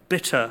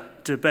bitter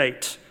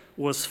debate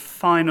was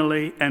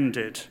finally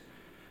ended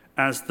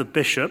as the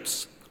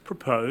bishops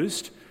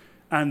proposed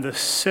and the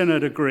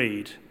Synod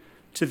agreed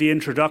to the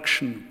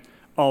introduction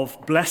of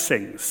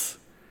blessings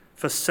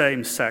for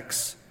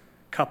same-sex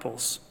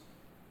couples.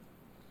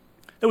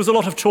 There was a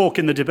lot of talk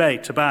in the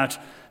debate about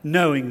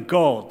knowing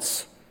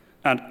God's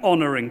and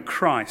honoring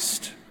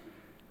Christ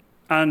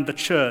and the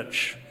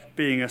church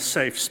being a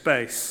safe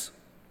space.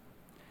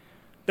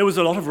 There was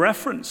a lot of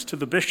reference to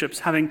the bishops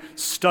having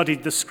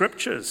studied the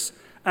scriptures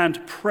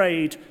and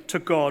prayed to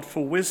God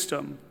for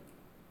wisdom.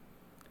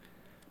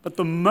 But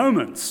the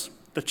moment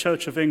the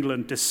Church of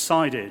England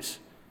decided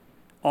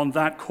on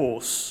that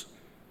course,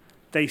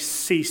 they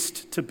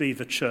ceased to be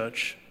the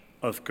Church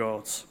of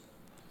God.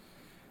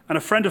 And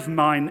a friend of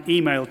mine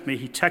emailed me,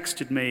 he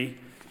texted me,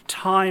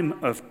 time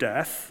of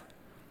death,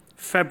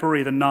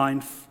 February the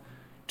 9th,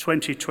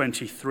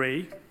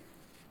 2023.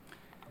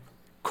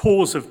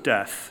 Cause of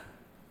death,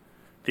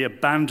 the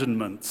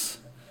abandonment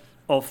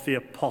of the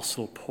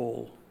Apostle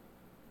Paul.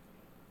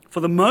 For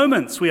the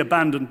moments we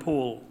abandon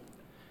Paul,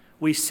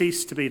 we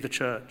cease to be the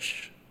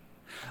church.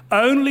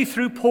 Only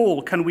through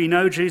Paul can we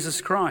know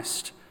Jesus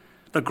Christ,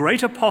 the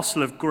great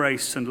apostle of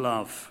grace and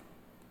love.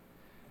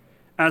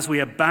 As we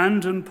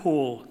abandon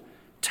Paul,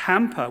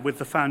 tamper with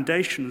the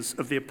foundations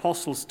of the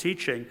apostles'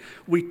 teaching,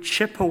 we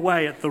chip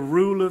away at the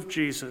rule of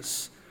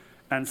Jesus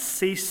and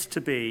cease to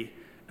be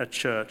a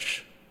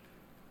church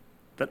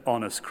that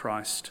honors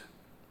Christ.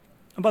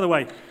 And by the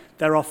way,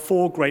 there are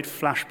 4 great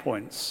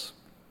flashpoints.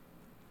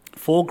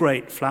 4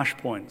 great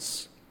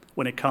flashpoints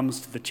when it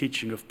comes to the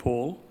teaching of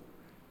Paul.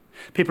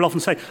 People often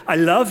say, I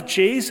love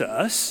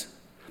Jesus,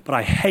 but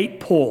I hate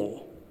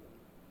Paul.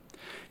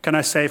 Can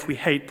I say if we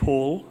hate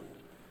Paul,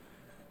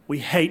 we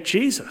hate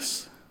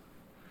Jesus?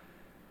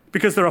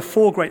 Because there are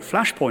 4 great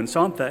flashpoints,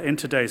 aren't there, in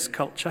today's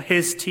culture?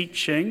 His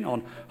teaching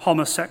on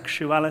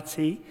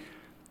homosexuality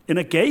in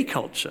a gay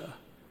culture.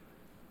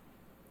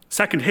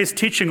 Second, his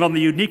teaching on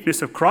the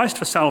uniqueness of Christ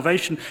for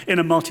salvation in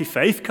a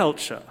multi-faith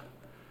culture.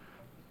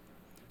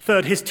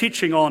 Third, his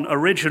teaching on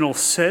original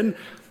sin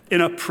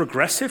in a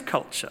progressive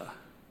culture.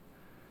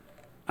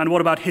 And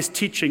what about his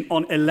teaching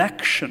on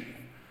election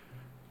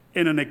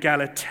in an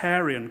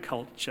egalitarian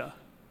culture?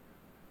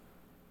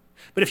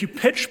 But if you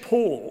pitch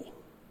Paul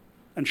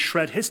and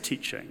shred his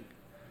teaching,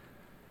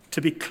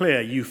 to be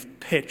clear, you've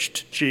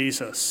pitched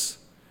Jesus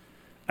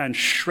and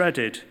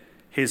shredded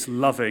his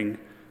loving,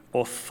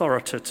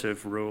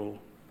 authoritative rule.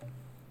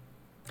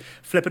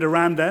 Flip it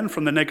around then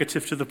from the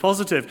negative to the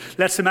positive.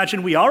 Let's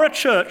imagine we are a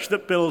church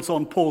that builds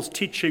on Paul's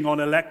teaching on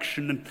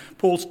election and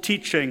Paul's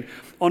teaching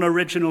on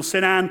original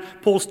sin and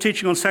Paul's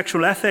teaching on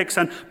sexual ethics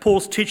and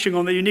Paul's teaching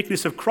on the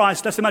uniqueness of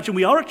Christ. Let's imagine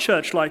we are a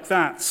church like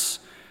that.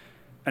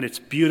 And it's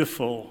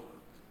beautiful.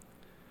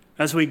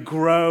 As we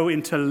grow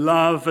into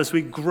love, as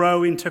we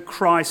grow into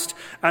Christ,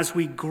 as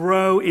we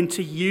grow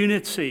into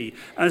unity,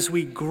 as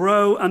we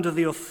grow under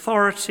the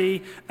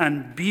authority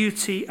and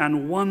beauty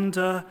and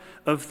wonder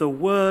of the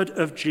word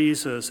of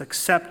Jesus,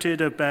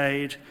 accepted,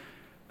 obeyed,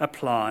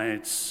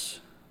 applied.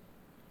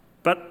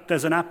 But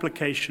there's an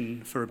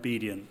application for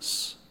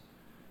obedience.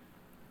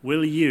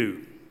 Will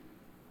you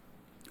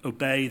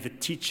obey the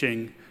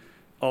teaching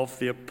of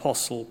the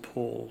Apostle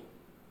Paul?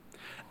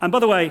 And by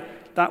the way,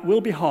 that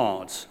will be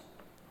hard,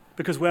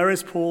 Because where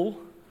is Paul?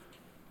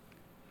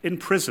 In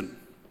prison.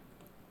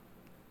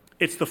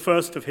 It's the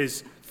first of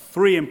his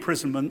 3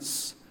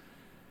 imprisonments,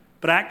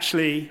 but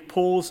actually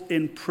Paul's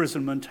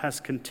imprisonment has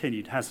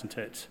continued, hasn't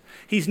it?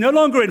 He's no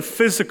longer in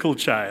physical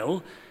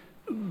jail,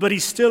 but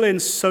he's still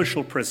in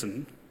social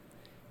prison,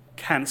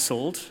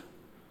 cancelled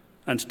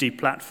and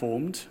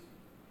deplatformed.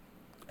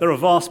 There are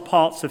vast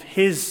parts of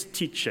his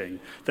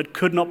teaching that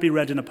could not be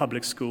read in a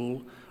public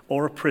school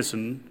or a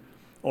prison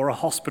or a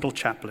hospital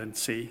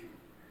chaplaincy,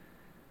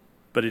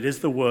 but it is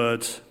the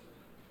word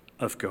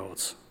of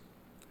God.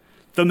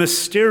 The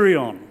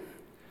mysterion,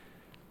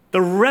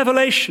 the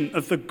revelation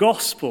of the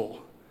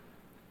gospel,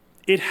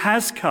 it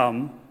has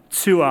come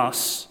to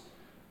us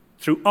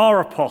through our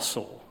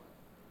apostle,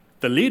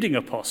 the leading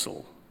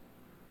apostle,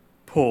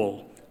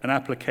 Paul, an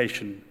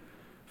application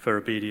for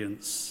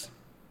obedience.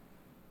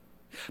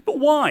 But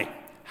why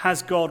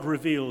has God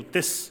revealed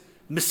this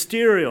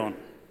mysterion?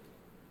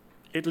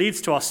 It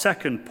leads to our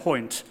second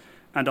point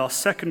and our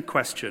second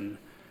question,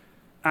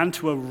 and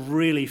to a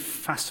really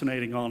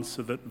fascinating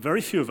answer that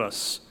very few of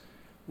us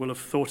will have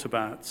thought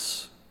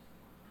about.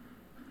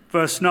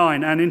 Verse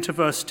 9 and into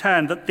verse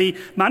 10, that the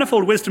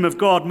manifold wisdom of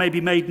God may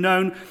be made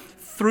known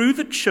through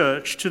the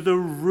church to the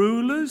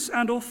rulers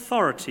and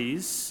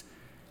authorities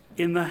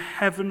in the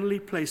heavenly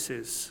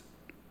places.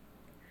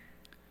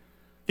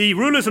 The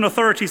rulers and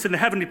authorities in the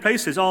heavenly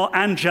places are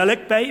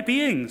angelic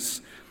beings.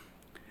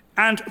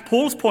 And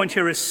Paul's point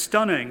here is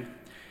stunning.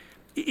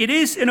 It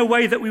is in a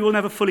way that we will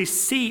never fully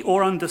see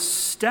or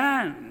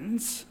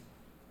understand.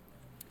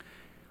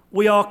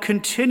 We are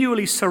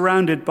continually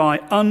surrounded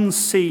by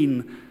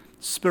unseen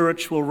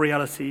spiritual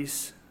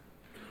realities.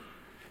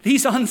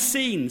 These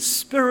unseen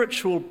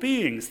spiritual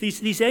beings,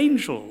 these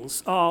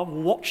angels, are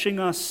watching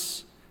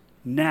us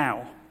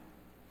now.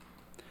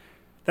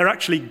 They're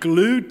actually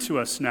glued to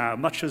us now,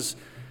 much as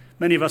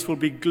many of us will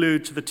be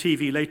glued to the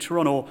TV later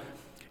on, or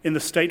in the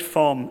State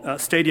Farm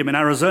Stadium in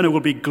Arizona,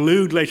 we'll be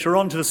glued later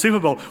on to the Super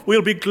Bowl.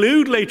 We'll be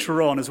glued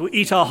later on as we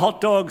eat our hot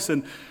dogs,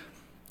 and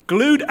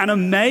glued and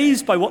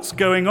amazed by what's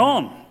going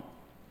on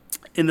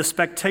in the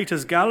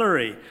spectators'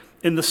 gallery,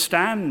 in the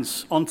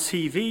stands on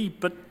TV.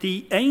 But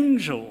the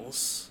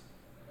angels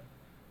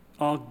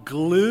are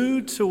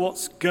glued to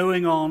what's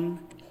going on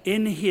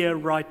in here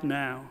right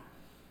now.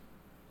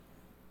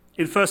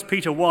 In 1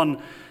 Peter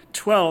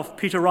 1:12,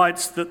 Peter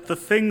writes that the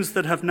things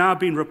that have now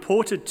been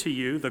reported to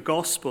you, the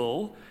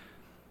gospel,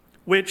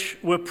 which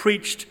were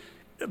preached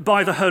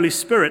by the Holy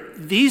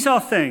Spirit, these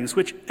are things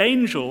which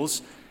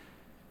angels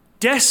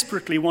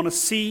desperately want to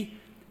see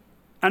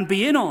and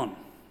be in on.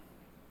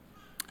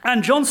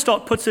 And John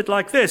Stott puts it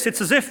like this: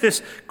 it's as if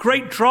this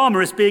great drama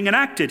is being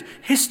enacted.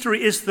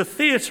 History is the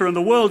theater and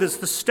the world is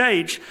the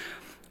stage,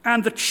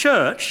 and the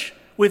church,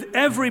 with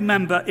every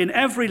member in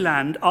every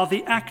land, are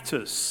the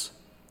actors.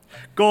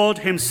 God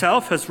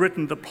himself has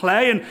written the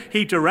play, and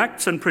he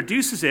directs and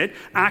produces it,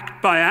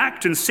 act by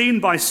act and scene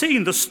by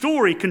scene. The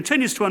story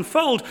continues to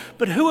unfold,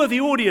 but who are the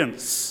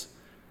audience?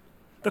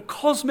 The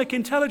cosmic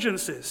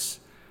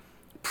intelligences,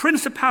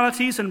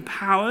 principalities and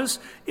powers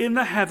in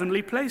the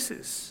heavenly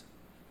places.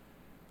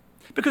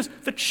 Because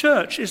the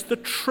church is the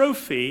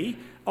trophy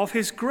of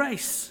his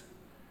grace.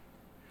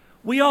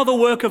 We are the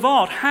work of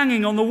art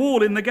hanging on the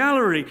wall in the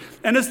gallery,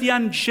 and as the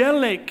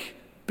angelic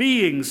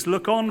beings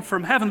look on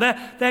from heaven,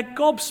 they're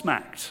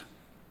gobsmacked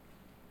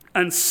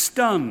and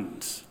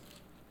stunned.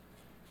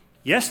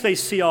 Yes, they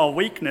see our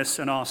weakness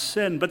and our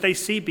sin, but they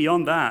see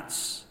beyond that.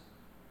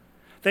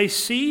 They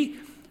see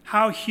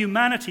how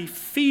humanity,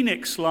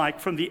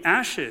 phoenix-like from the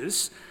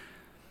ashes,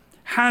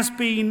 has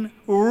been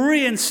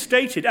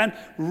reinstated and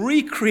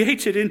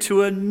recreated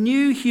into a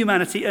new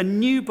humanity, a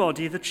new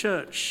body, the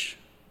church.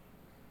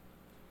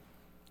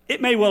 It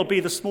may well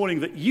be this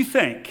morning that you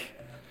think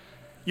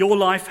your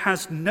life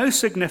has no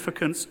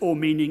significance or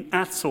meaning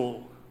at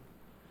all.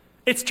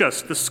 It's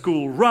just the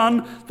school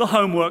run, the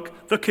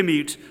homework, the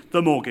commute,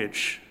 the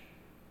mortgage.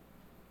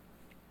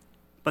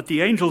 But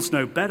the angels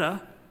know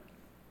better.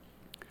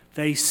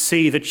 They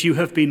see that you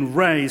have been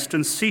raised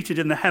and seated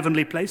in the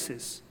heavenly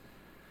places.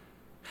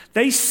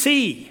 They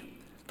see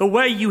the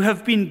way you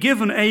have been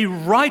given a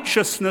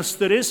righteousness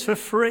that is for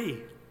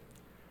free.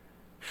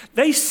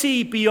 They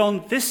see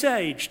beyond this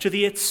age to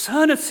the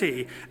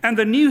eternity and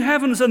the new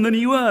heavens and the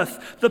new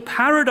earth, the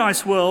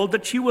paradise world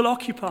that you will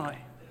occupy.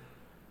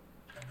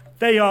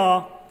 They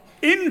are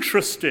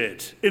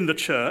interested in the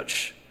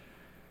church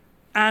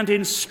and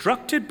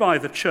instructed by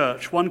the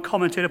church. One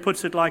commentator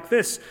puts it like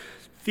this: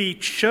 the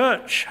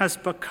church has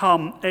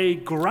become a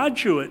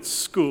graduate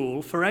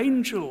school for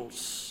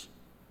angels.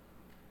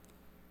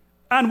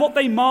 And what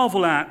they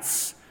marvel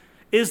at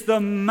is the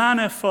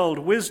manifold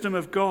wisdom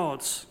of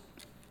God.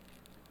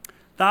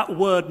 That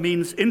word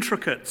means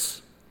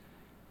intricate,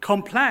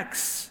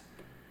 complex,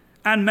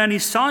 and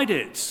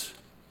many-sided.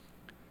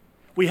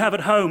 We have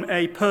at home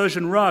a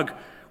Persian rug,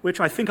 which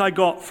I think I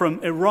got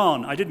from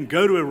Iran. I didn't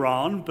go to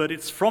Iran, but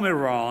it's from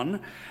Iran.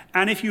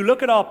 And if you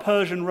look at our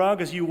Persian rug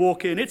as you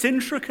walk in, it's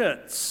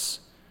intricate.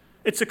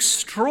 It's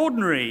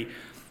extraordinary.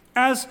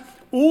 As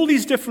all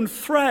these different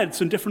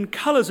threads and different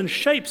colors and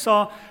shapes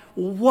are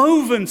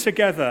woven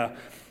together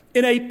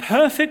in a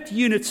perfect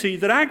unity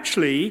that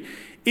actually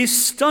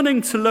is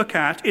stunning to look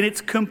at in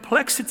its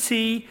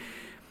complexity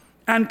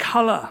and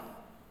color.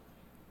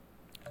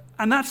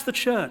 And that's the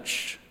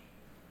church.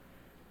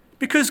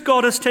 Because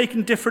God has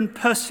taken different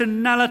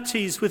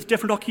personalities with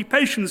different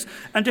occupations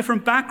and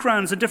different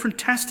backgrounds and different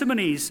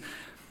testimonies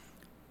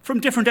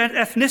from different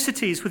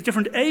ethnicities with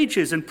different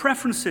ages and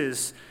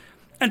preferences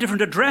and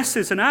different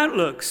addresses and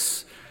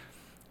outlooks.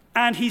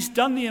 And he's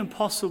done the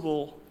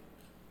impossible,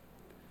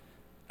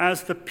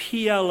 as the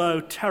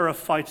PLO terror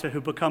fighter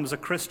who becomes a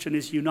Christian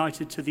is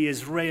united to the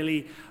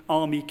Israeli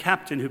army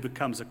captain who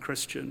becomes a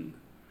Christian.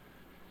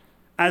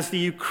 As the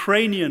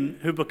Ukrainian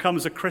who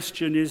becomes a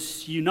Christian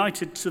is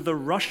united to the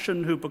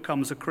Russian who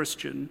becomes a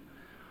Christian.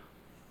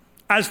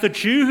 As the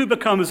Jew who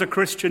becomes a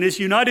Christian is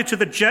united to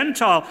the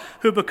Gentile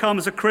who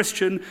becomes a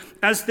Christian.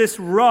 As this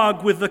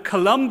rug with the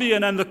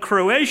Colombian and the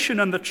Croatian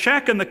and the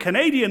Czech and the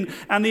Canadian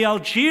and the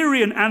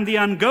Algerian and the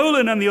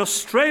Angolan and the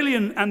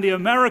Australian and the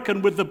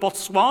American with the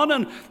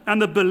Botswanan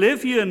and the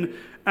Bolivian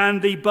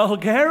and the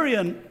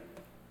Bulgarian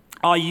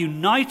are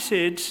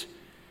united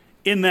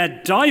in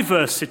their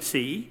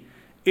diversity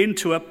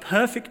into a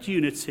perfect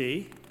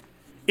unity,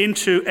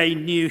 into a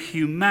new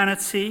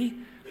humanity,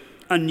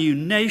 a new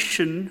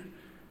nation,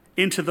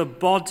 into the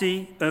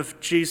body of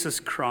Jesus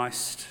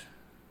Christ.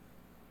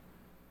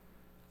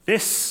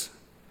 This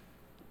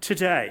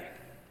today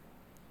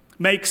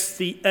makes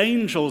the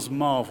angels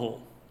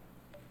marvel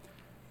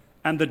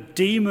and the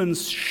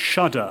demons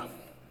shudder,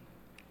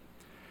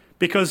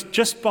 because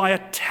just by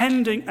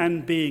attending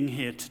and being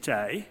here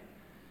today,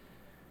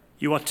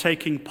 you are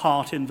taking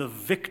part in the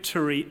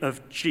victory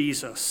of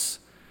Jesus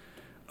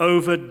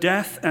over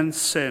death and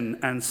sin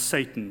and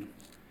Satan.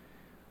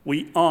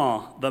 We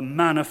are the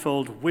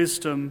manifold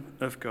wisdom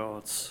of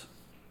God.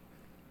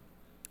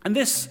 And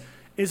this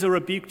is a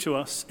rebuke to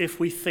us if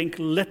we think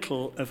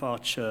little of our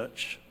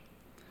church.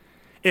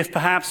 If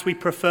perhaps we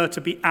prefer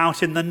to be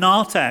out in the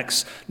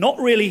narthex, not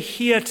really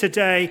here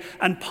today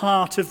and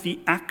part of the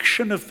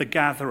action of the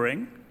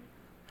gathering,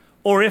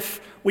 or if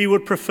we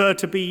would prefer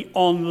to be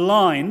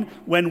online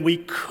when we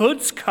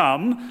could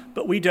come,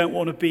 but we don't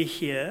want to be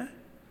here.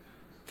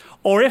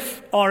 Or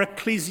if our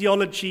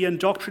ecclesiology and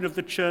doctrine of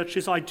the church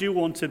is, I do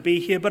want to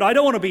be here, but I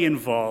don't want to be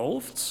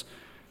involved.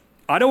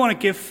 I don't want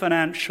to give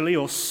financially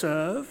or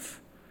serve.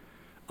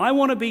 I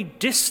want to be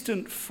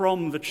distant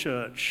from the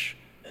church,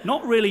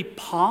 not really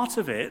part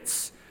of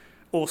it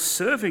or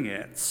serving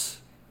it.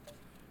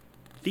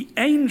 The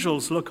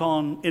angels look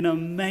on in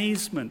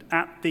amazement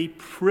at the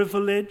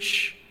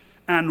privilege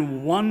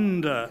and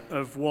wonder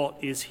of what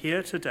is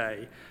here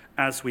today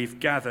as we've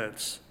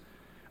gathered,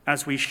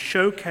 as we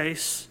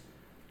showcase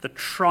the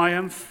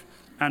triumph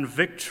and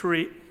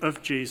victory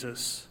of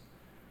Jesus,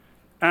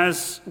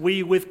 as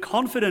we with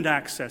confident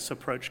access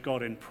approach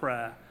God in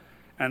prayer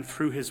and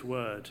through his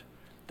word.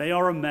 They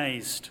are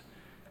amazed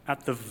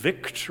at the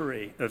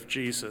victory of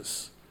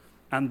Jesus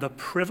and the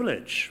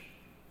privilege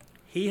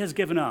he has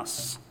given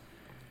us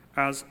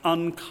as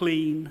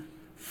unclean,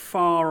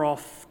 far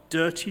off,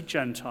 dirty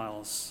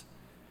Gentiles,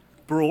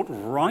 brought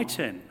right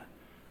in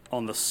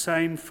on the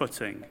same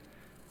footing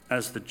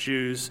as the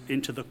Jews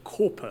into the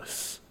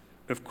corpus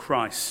of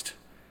Christ,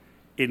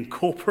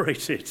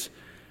 incorporated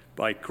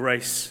by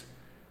grace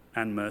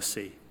and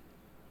mercy.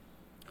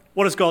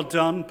 What has God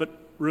done but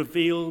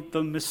revealed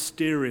the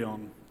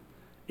mysterion?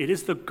 It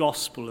is the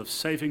gospel of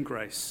saving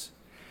grace.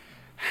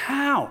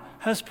 How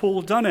has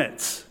Paul done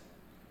it?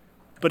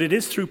 But it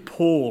is through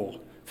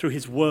Paul, through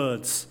his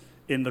words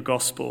in the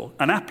gospel,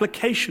 an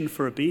application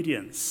for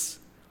obedience.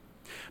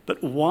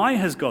 But why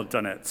has God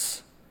done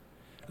it?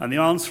 And the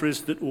answer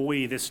is that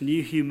we, this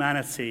new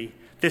humanity,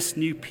 this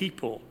new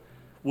people,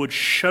 would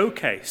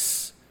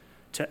showcase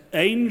to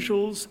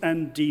angels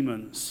and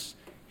demons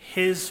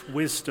his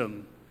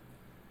wisdom.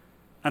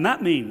 And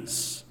that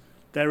means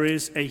there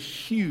is a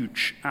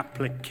huge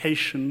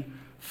application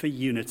for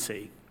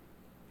unity,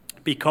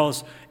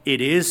 because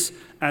it is,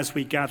 as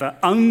we gather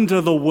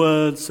under the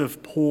words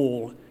of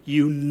Paul,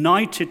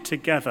 united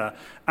together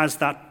as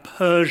that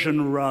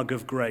Persian rug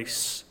of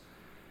grace.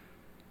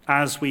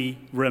 As we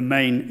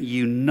remain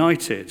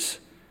united,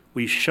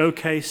 we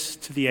showcase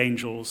to the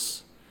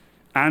angels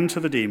and to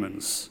the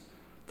demons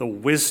the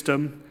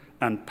wisdom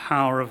and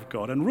power of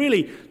God. And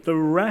really, the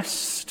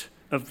rest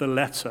of the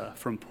letter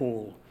from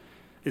Paul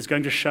is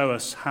going to show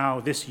us how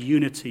this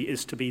unity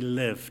is to be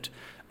lived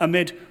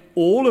amid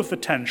all of the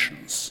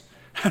tensions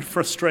and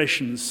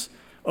frustrations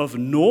of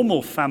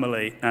normal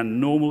family and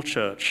normal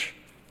church.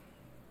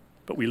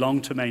 But we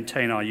long to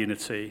maintain our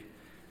unity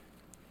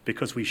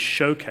because we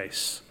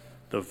showcase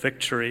the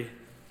victory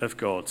of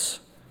God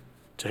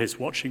to his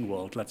watching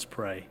world. Let's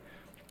pray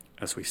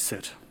as we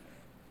sit.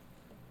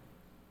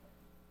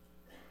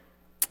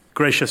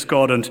 Gracious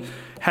God and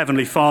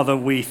Heavenly Father,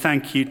 we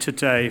thank you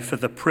today for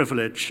the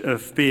privilege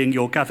of being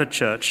your gathered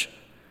church,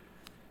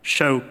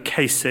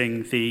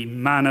 showcasing the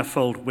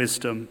manifold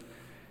wisdom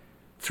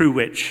through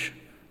which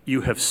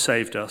you have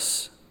saved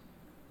us.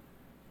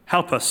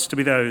 Help us to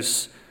be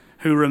those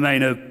who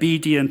remain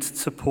obedient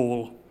to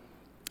Paul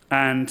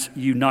and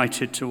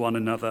united to one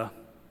another.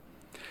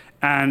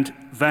 And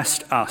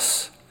vest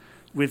us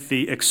with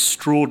the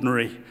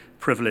extraordinary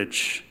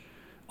privilege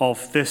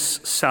of this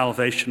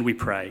salvation, we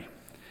pray,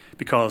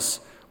 because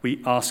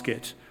we ask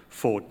it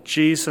for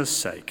Jesus'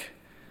 sake.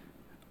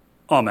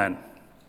 Amen.